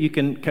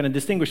can kind of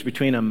distinguish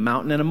between a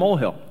mountain and a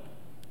molehill,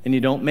 and you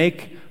don't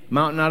make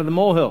mountain out of the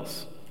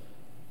molehills.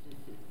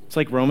 It's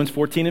like Romans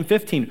 14 and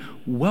 15.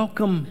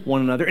 Welcome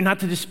one another and not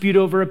to dispute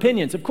over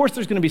opinions. Of course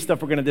there's going to be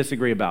stuff we're going to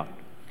disagree about.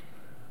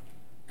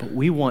 But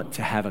we want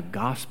to have a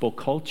gospel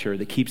culture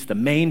that keeps the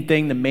main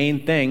thing the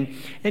main thing.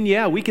 And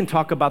yeah, we can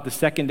talk about the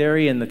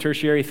secondary and the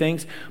tertiary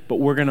things, but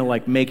we're going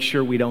to make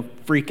sure we don't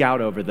freak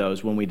out over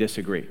those when we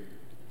disagree.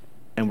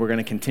 And we're going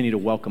to continue to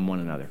welcome one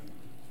another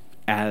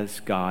as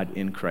God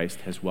in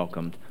Christ has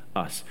welcomed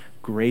us.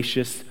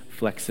 Gracious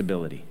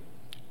flexibility.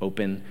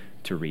 Open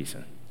to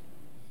reason.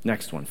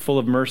 Next one, full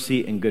of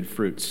mercy and good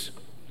fruits.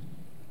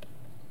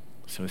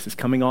 So this is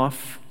coming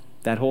off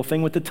that whole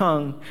thing with the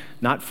tongue,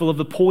 not full of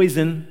the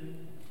poison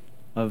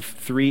of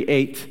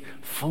 3:8,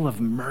 full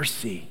of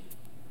mercy,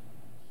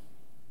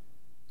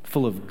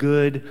 full of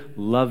good,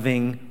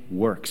 loving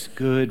works,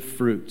 good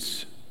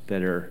fruits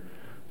that are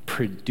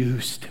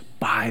produced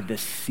by the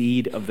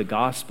seed of the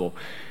gospel.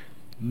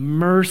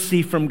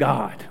 Mercy from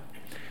God.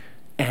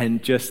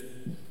 And just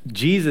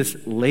Jesus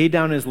laid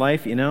down his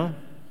life,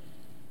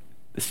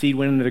 the seed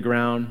went into the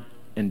ground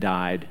and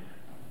died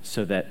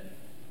so that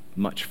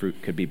much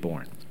fruit could be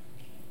born.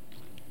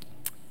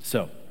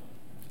 So,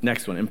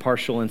 next one,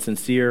 impartial and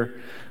sincere.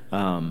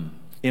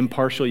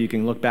 Impartial, you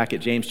can look back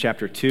at James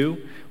chapter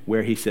 2,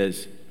 where he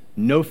says,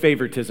 no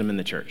favoritism in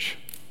the church,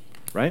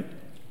 right?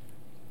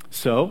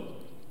 So,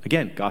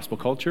 again, gospel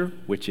culture,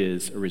 which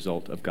is a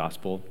result of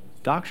gospel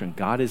doctrine.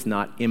 God is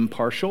not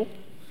impartial.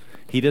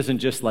 He doesn't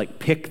just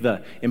pick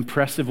the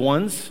impressive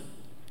ones,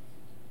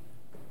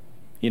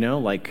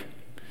 like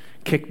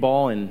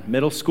kickball in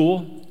middle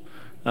school.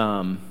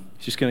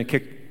 He's just you're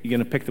going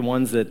to pick the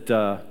ones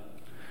that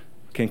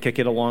can kick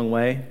it a long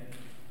way.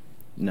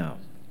 No.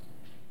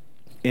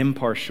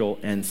 Impartial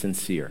and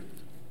sincere.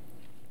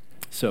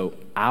 So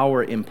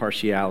our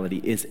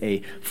impartiality is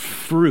a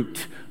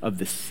fruit of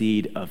the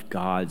seed of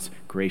God's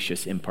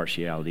gracious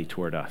impartiality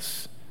toward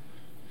us.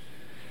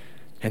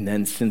 And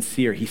then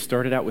sincere. He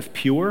started out with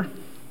pure,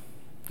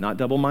 not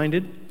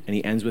double-minded, and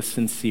he ends with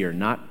sincere,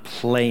 not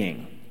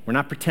playing. We're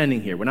not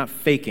pretending here. We're not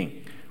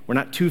faking. We're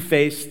not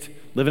two-faced,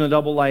 living a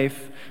double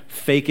life,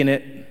 faking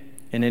it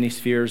in any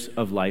spheres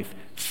of life.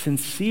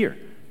 Sincere.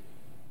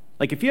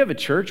 If you have a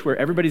church where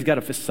everybody's got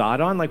a facade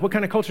on, what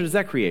kind of culture does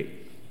that create?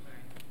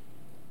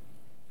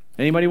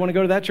 Anybody want to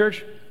go to that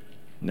church?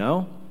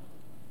 No?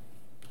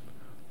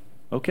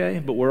 Okay,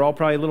 but we're all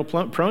probably a little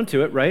prone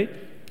to it, right?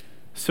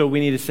 So we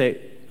need to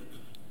say,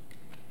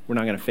 we're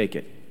not going to fake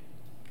it.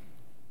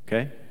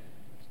 Okay?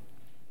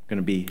 We're going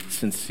to be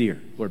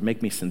sincere. Lord,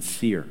 make me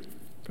sincere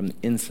from the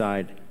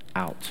inside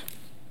out.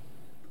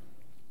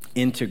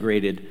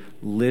 Integrated,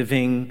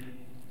 living,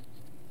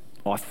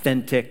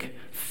 authentic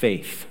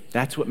faith.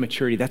 That's what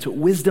maturity, that's what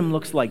wisdom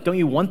looks like. Don't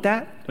you want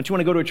that? Don't you want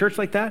to go to a church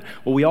like that?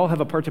 Well, we all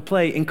have a part to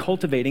play in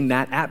cultivating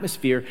that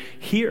atmosphere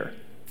here.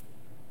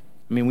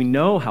 I mean, we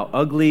know how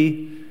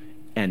ugly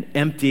and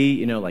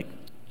empty, like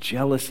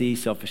jealousy,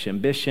 selfish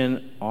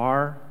ambition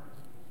are,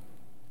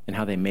 and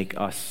how they make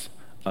us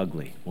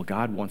ugly. Well,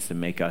 God wants to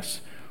make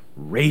us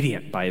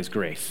radiant by his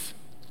grace,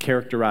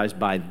 characterized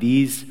by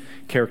these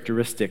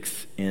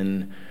characteristics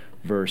in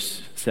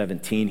verse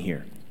 17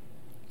 here.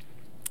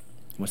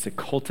 He wants to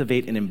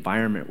cultivate an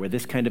environment where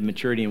this kind of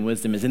maturity and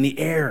wisdom is in the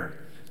air.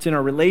 It's in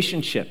our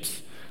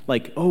relationships.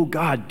 Like, oh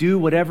God, do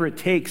whatever it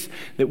takes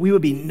that we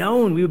would be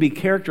known, we would be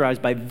characterized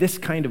by this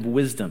kind of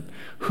wisdom.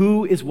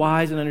 Who is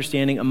wise and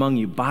understanding among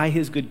you? By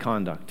his good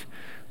conduct,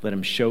 let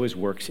him show his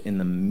works in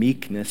the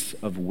meekness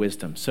of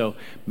wisdom. So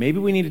maybe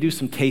we need to do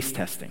some taste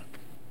testing.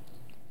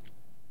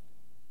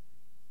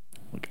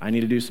 Look, I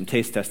need to do some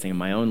taste testing in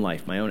my own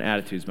life, my own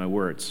attitudes, my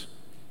words,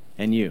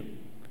 and you,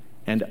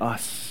 and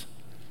us.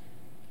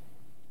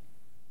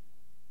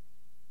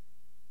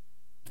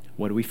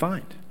 What do we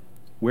find?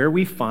 Where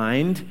we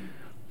find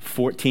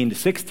 14 to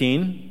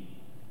 16,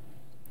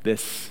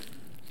 this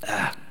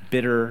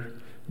bitter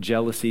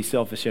jealousy,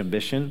 selfish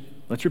ambition,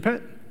 let's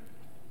repent.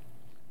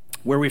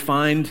 Where we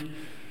find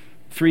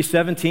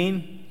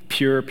 3:17,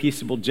 pure,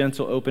 peaceable,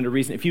 gentle, open to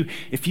reason.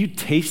 If you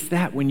taste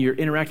that when you're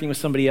interacting with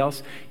somebody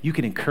else, you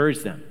can encourage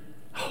them.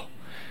 Oh,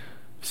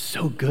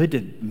 so good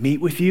to meet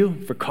with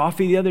you for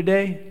coffee the other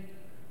day.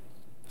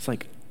 It's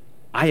like,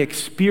 I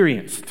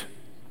experienced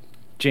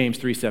James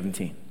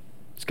 3:17.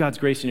 It's God's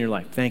grace in your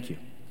life. Thank you.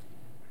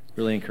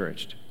 Really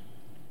encouraged.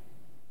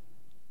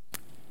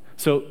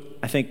 So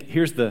I think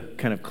here's the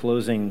kind of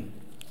closing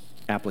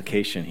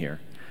application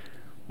here.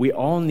 We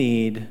all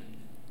need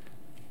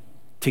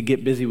to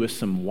get busy with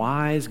some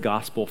wise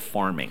gospel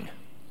farming,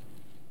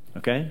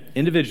 okay?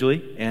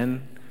 Individually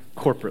and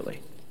corporately.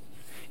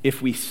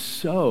 If we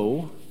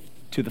sow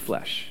to the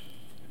flesh,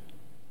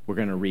 we're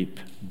going to reap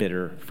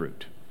bitter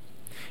fruit.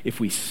 If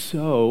we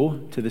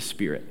sow to the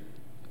Spirit,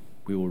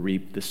 we will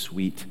reap the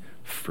sweet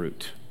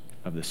fruit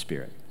of the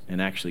Spirit.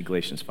 And actually,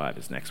 Galatians 5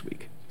 is next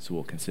week, so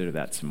we'll consider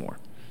that some more.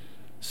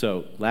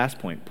 So, last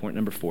point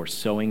number 4,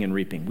 sowing and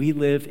reaping. We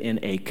live in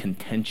a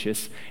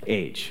contentious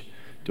age.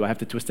 Do I have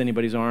to twist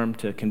anybody's arm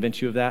to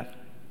convince you of that?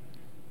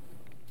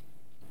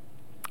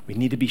 We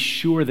need to be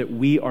sure that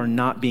we are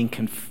not being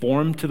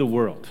conformed to the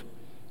world,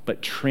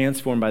 but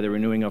transformed by the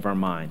renewing of our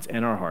minds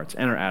and our hearts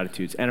and our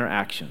attitudes and our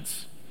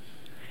actions.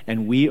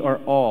 And we are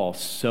all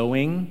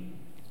sowing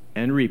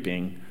and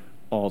reaping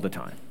all the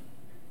time.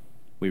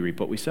 We reap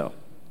what we sow.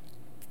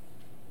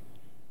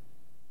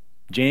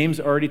 James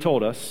already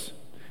told us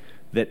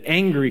that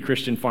angry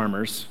Christian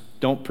farmers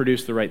don't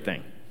produce the right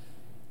thing.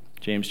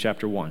 James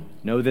chapter 1.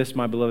 Know this,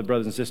 my beloved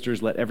brothers and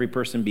sisters, let every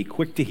person be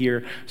quick to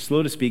hear,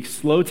 slow to speak,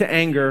 slow to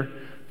anger,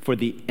 for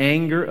the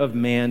anger of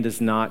man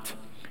does not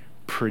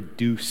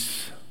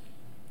produce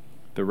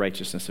the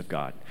righteousness of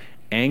God.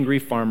 Angry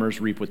farmers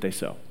reap what they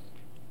sow.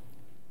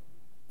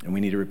 And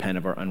we need to repent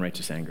of our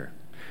unrighteous anger.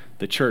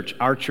 The church,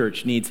 our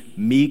church, needs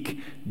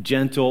meek,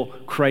 gentle,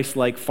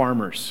 Christ-like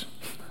farmers.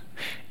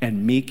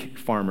 And meek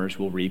farmers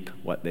will reap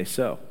what they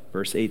sow.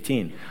 Verse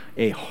 18,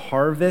 a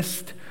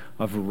harvest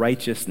of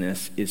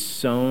righteousness is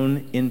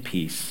sown in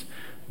peace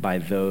by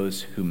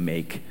those who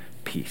make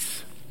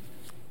peace.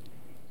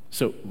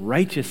 So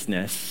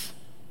righteousness,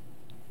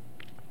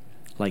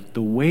 like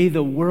the way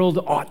the world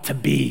ought to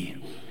be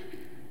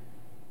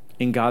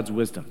in God's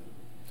wisdom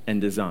and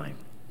design,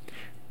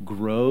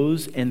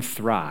 grows and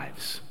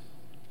thrives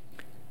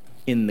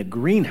in the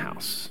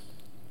greenhouse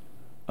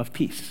of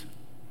peace.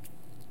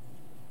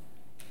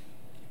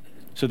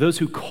 So those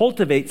who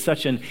cultivate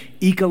such an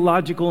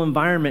ecological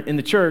environment in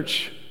the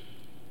church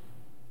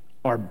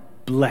are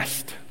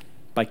blessed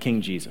by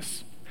King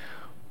Jesus.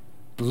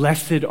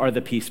 Blessed are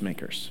the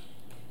peacemakers,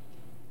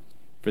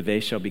 for they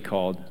shall be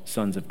called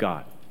sons of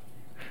God.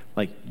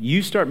 Like,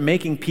 you start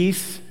making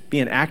peace,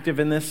 being active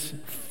in this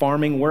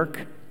farming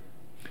work,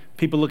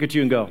 people look at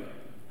you and go,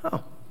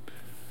 oh,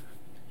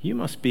 you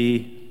must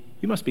be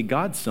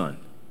God's son,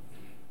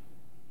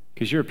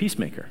 because you're a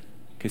peacemaker,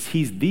 because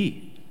he's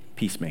the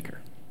peacemaker,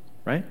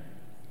 right?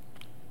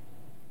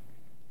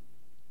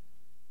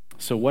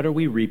 So what are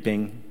we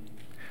reaping?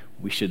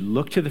 We should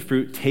look to the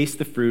fruit, taste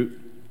the fruit,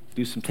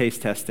 do some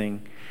taste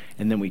testing,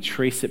 and then we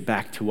trace it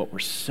back to what we're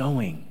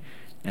sowing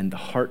and the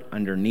heart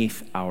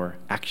underneath our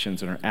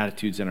actions and our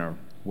attitudes and our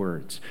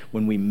words.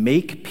 When we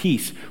make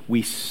peace,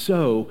 we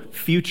sow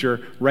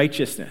future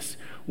righteousness.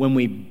 When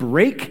we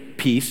break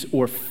peace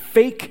or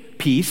fake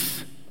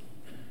peace,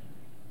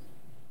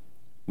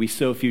 we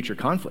sow future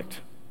conflict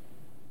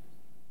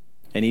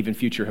and even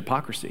future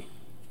hypocrisy.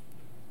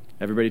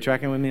 Everybody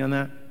tracking with me on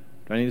that?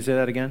 Do I need to say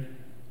that again?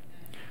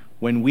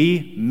 When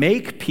we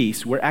make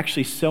peace, we're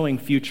actually sowing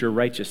future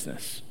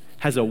righteousness.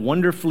 Has a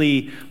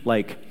wonderfully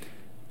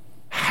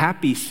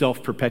happy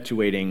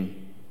self-perpetuating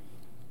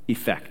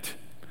effect.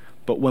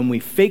 But when we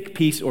fake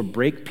peace or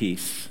break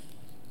peace,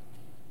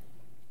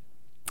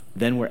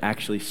 then we're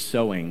actually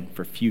sowing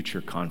for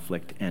future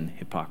conflict and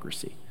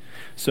hypocrisy.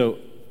 So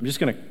I'm just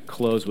going to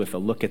close with a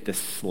look at this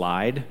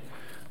slide.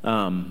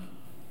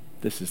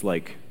 This is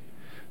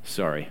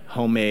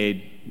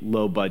homemade,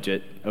 low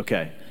budget.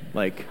 Okay,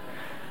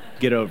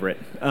 get over it.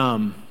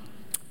 All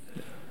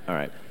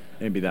right,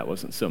 maybe that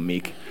wasn't so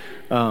meek.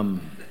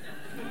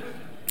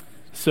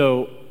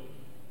 So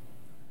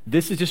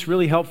this is just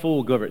really helpful.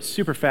 We'll go over it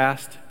super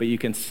fast, but you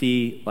can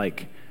see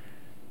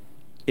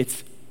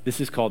this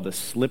is called the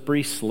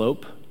slippery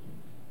slope.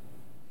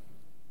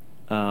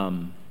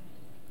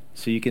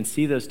 So you can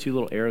see those two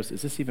little arrows.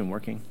 Is this even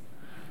working?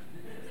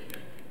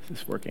 Is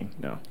this working?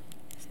 No,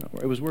 it's not.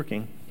 It was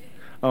working.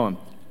 Oh, I'm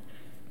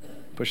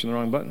pushing the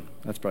wrong button.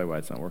 That's probably why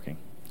it's not working.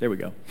 There we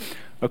go.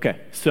 Okay,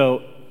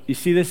 so you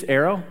see this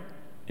arrow,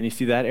 and you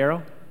see that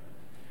arrow?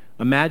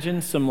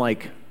 Imagine some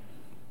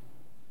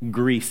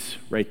grease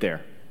right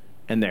there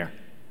and there.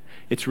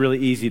 It's really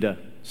easy to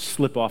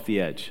slip off the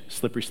edge,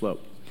 slippery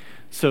slope.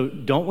 So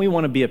don't we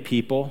want to be a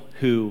people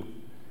who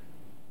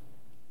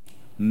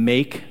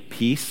make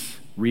peace,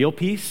 real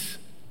peace?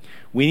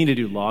 We need to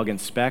do log and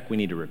spec. We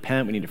need to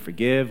repent. We need to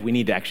forgive. We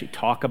need to actually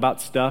talk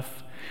about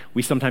stuff.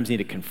 We sometimes need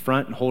to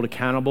confront and hold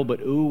accountable.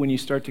 But when you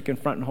start to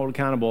confront and hold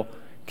accountable,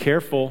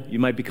 careful, you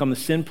might become the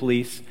sin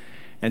police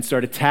and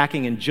start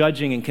attacking and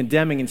judging and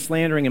condemning and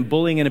slandering and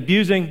bullying and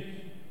abusing.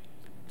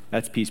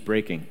 That's peace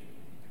breaking.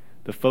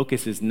 The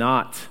focus is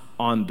not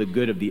on the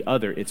good of the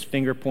other. It's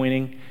finger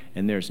pointing,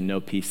 and there's no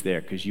peace there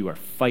because you are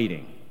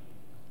fighting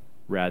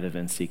rather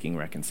than seeking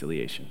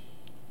reconciliation.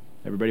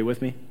 Everybody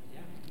with me? Yeah.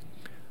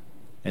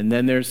 And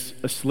then there's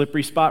a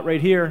slippery spot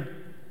right here.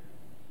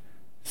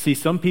 See,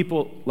 some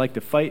people like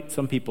to fight,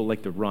 some people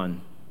like to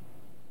run.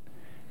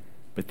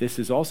 But this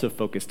is also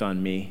focused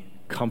on me,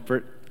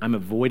 comfort. I'm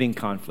avoiding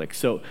conflict.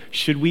 So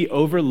should we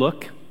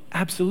overlook?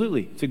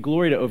 Absolutely. It's a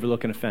glory to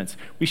overlook an offense.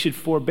 We should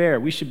forbear.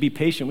 We should be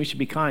patient. We should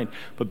be kind.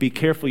 But be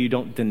careful you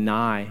don't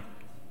deny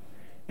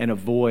and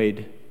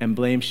avoid and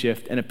blame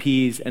shift and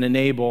appease and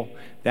enable.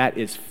 That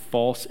is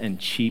false and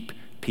cheap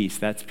peace.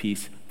 That's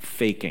peace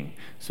faking.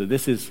 So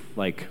this is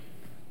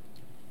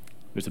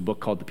there's a book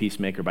called The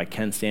Peacemaker by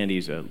Ken Sande.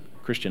 He's a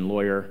Christian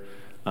lawyer.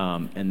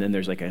 And then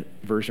there's a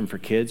version for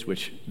kids,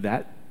 which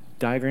that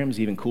diagram is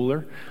even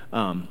cooler.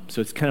 So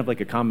it's kind of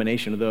a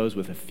combination of those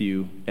with a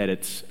few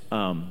edits.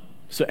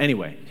 So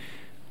anyway,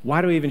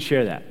 why do we even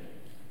share that?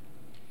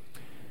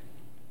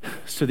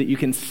 So that you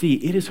can see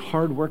it is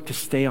hard work to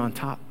stay on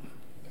top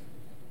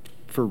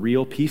for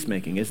real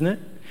peacemaking, isn't it?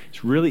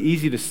 It's really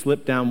easy to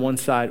slip down one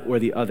side or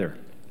the other.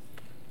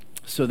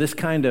 So this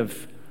kind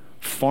of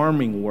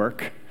farming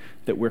work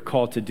that we're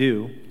called to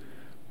do,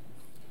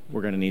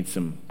 we're going to need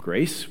some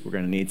grace, we're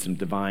going to need some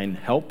divine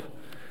help,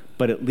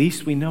 but at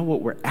least we know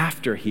what we're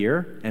after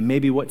here and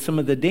maybe what some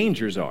of the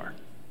dangers are.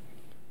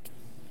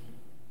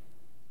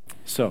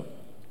 So,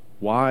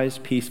 wise,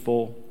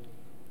 peaceful,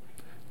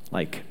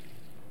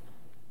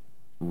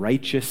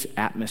 righteous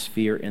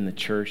atmosphere in the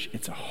church.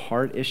 It's a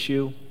heart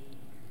issue.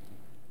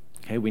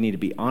 Okay, we need to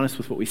be honest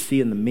with what we see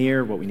in the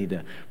mirror, what we need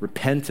to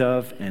repent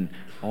of, and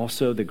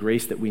also the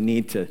grace that we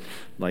need to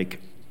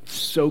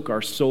soak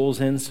our souls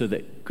in so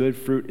that good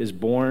fruit is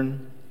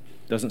born,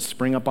 doesn't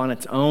spring up on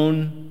its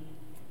own.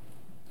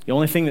 The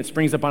only thing that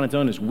springs up on its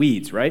own is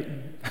weeds, right?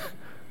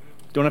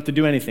 Don't have to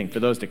do anything for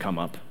those to come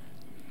up.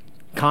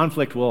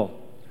 Conflict will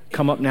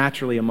come up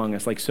naturally among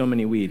us like so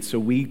many weeds. So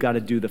we got to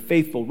do the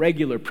faithful,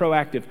 regular,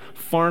 proactive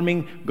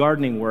farming,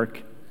 gardening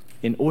work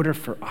in order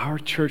for our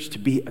church to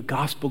be a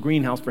gospel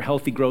greenhouse for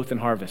healthy growth and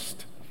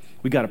harvest.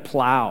 We got to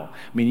plow.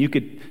 I mean, you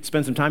could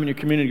spend some time in your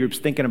community groups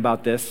thinking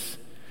about this.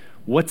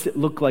 What's it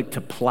look like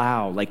to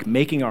plow?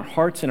 Making our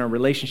hearts and our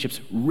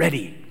relationships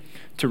ready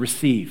to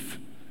receive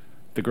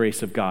the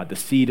grace of God, the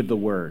seed of the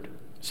word,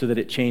 so that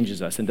it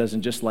changes us and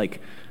doesn't just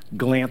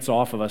glance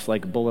off of us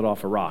like a bullet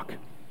off a rock.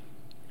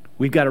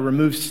 We've got to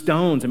remove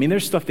stones. I mean,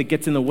 there's stuff that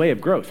gets in the way of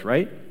growth,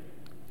 right?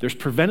 There's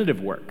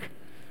preventative work.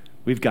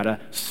 We've got to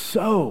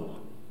sow.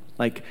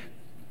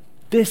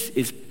 This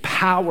is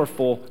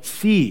powerful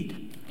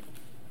seed.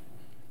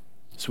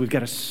 So we've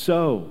got to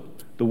sow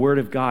the word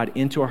of God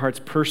into our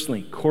hearts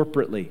personally,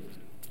 corporately.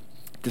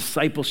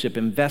 Discipleship,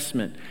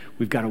 investment.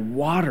 We've got to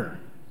water.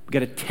 We've got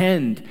to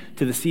tend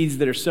to the seeds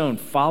that are sown.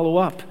 Follow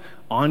up,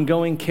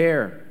 ongoing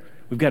care.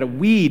 We've got to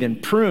weed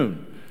and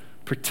prune,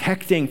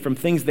 protecting from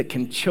things that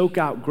can choke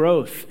out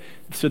growth.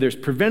 So there's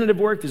preventative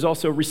work, there's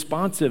also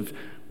responsive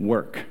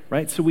work,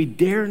 right? So we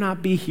dare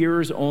not be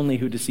hearers only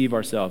who deceive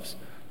ourselves.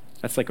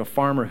 That's like a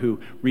farmer who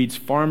reads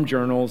farm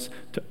journals.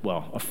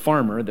 A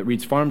farmer that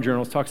reads farm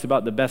journals talks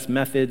about the best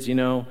methods,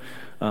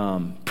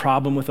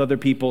 problem with other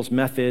people's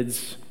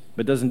methods,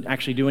 but doesn't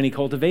actually do any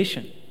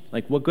cultivation.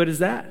 What good is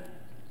that?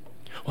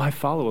 Well, I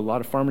follow a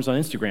lot of farmers on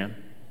Instagram.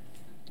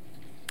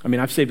 I mean,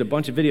 I've saved a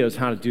bunch of videos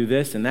how to do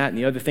this and that and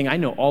the other thing. I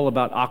know all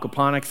about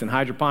aquaponics and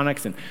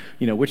hydroponics and,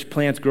 which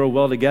plants grow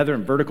well together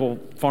and vertical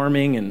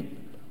farming and,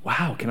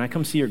 wow, can I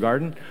come see your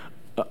garden?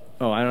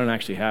 I don't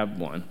actually have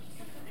one.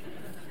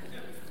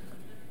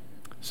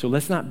 So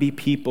let's not be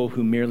people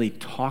who merely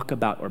talk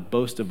about or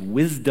boast of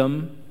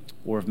wisdom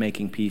or of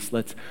making peace.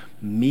 Let's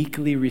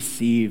meekly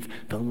receive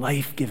the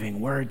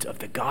life-giving words of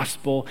the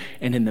gospel,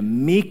 and in the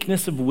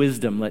meekness of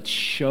wisdom, let's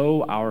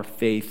show our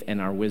faith and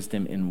our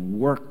wisdom in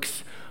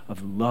works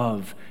of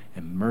love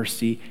and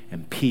mercy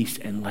and peace,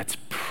 and let's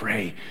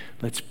pray.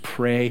 Let's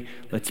pray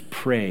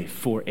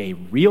for a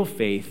real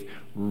faith,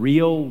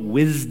 real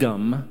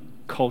wisdom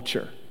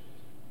culture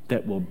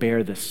that will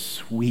bear the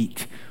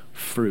sweet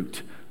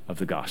fruit of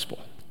the gospel.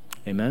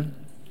 Amen?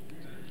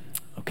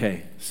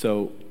 Okay,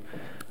 so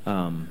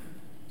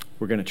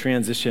we're going to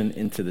transition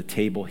into the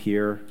table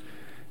here,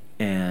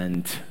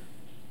 and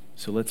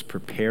so let's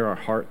prepare our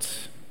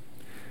hearts.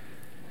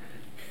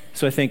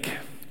 So I think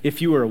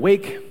if you were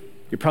awake,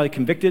 you're probably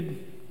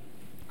convicted.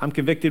 I'm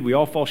convicted. We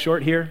all fall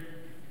short here,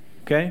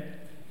 okay?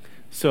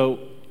 So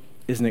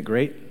isn't it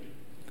great?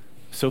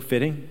 So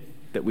fitting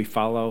that we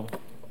follow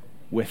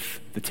with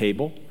the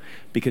table,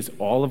 because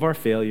all of our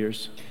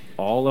failures,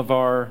 all of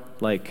our,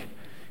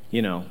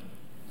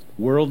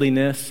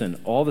 worldliness and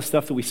all the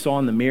stuff that we saw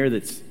in the mirror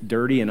that's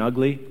dirty and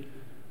ugly,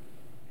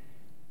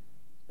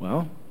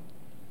 well,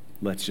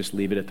 let's just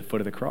leave it at the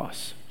foot of the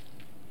cross.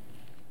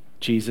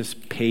 Jesus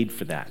paid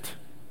for that.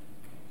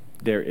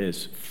 There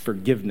is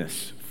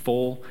forgiveness,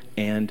 full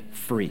and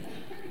free.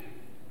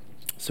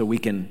 So we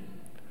can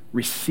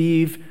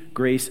receive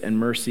grace and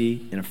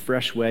mercy in a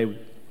fresh way.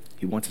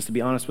 He wants us to be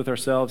honest with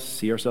ourselves,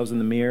 see ourselves in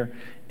the mirror,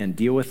 and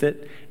deal with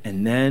it.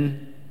 And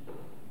then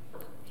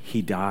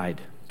he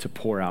died to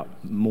pour out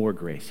more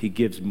grace. He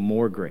gives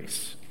more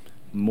grace,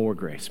 more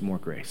grace, more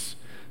grace.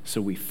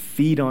 So we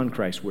feed on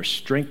Christ. We're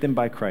strengthened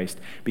by Christ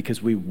because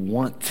we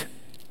want,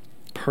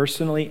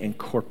 personally and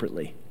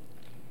corporately,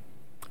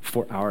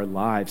 for our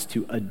lives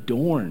to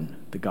adorn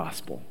the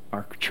gospel,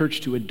 our church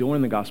to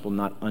adorn the gospel,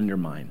 not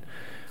undermine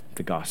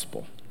the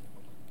gospel.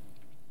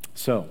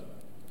 So,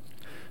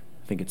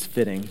 I think it's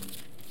fitting,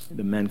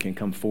 the men can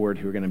come forward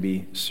who are going to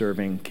be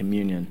serving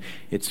communion.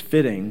 It's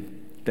fitting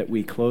that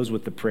we close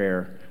with the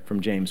prayer from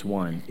James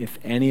 1. If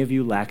any of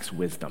you lacks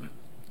wisdom.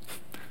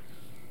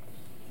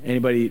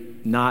 Anybody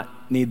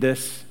not need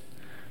this?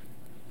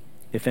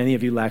 If any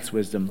of you lacks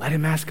wisdom, let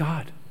him ask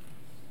God,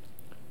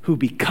 who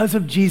because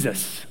of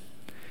Jesus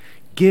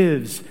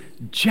gives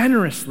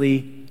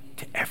generously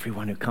to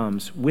everyone who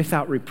comes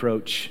without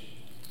reproach,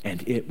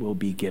 and it will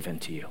be given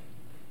to you.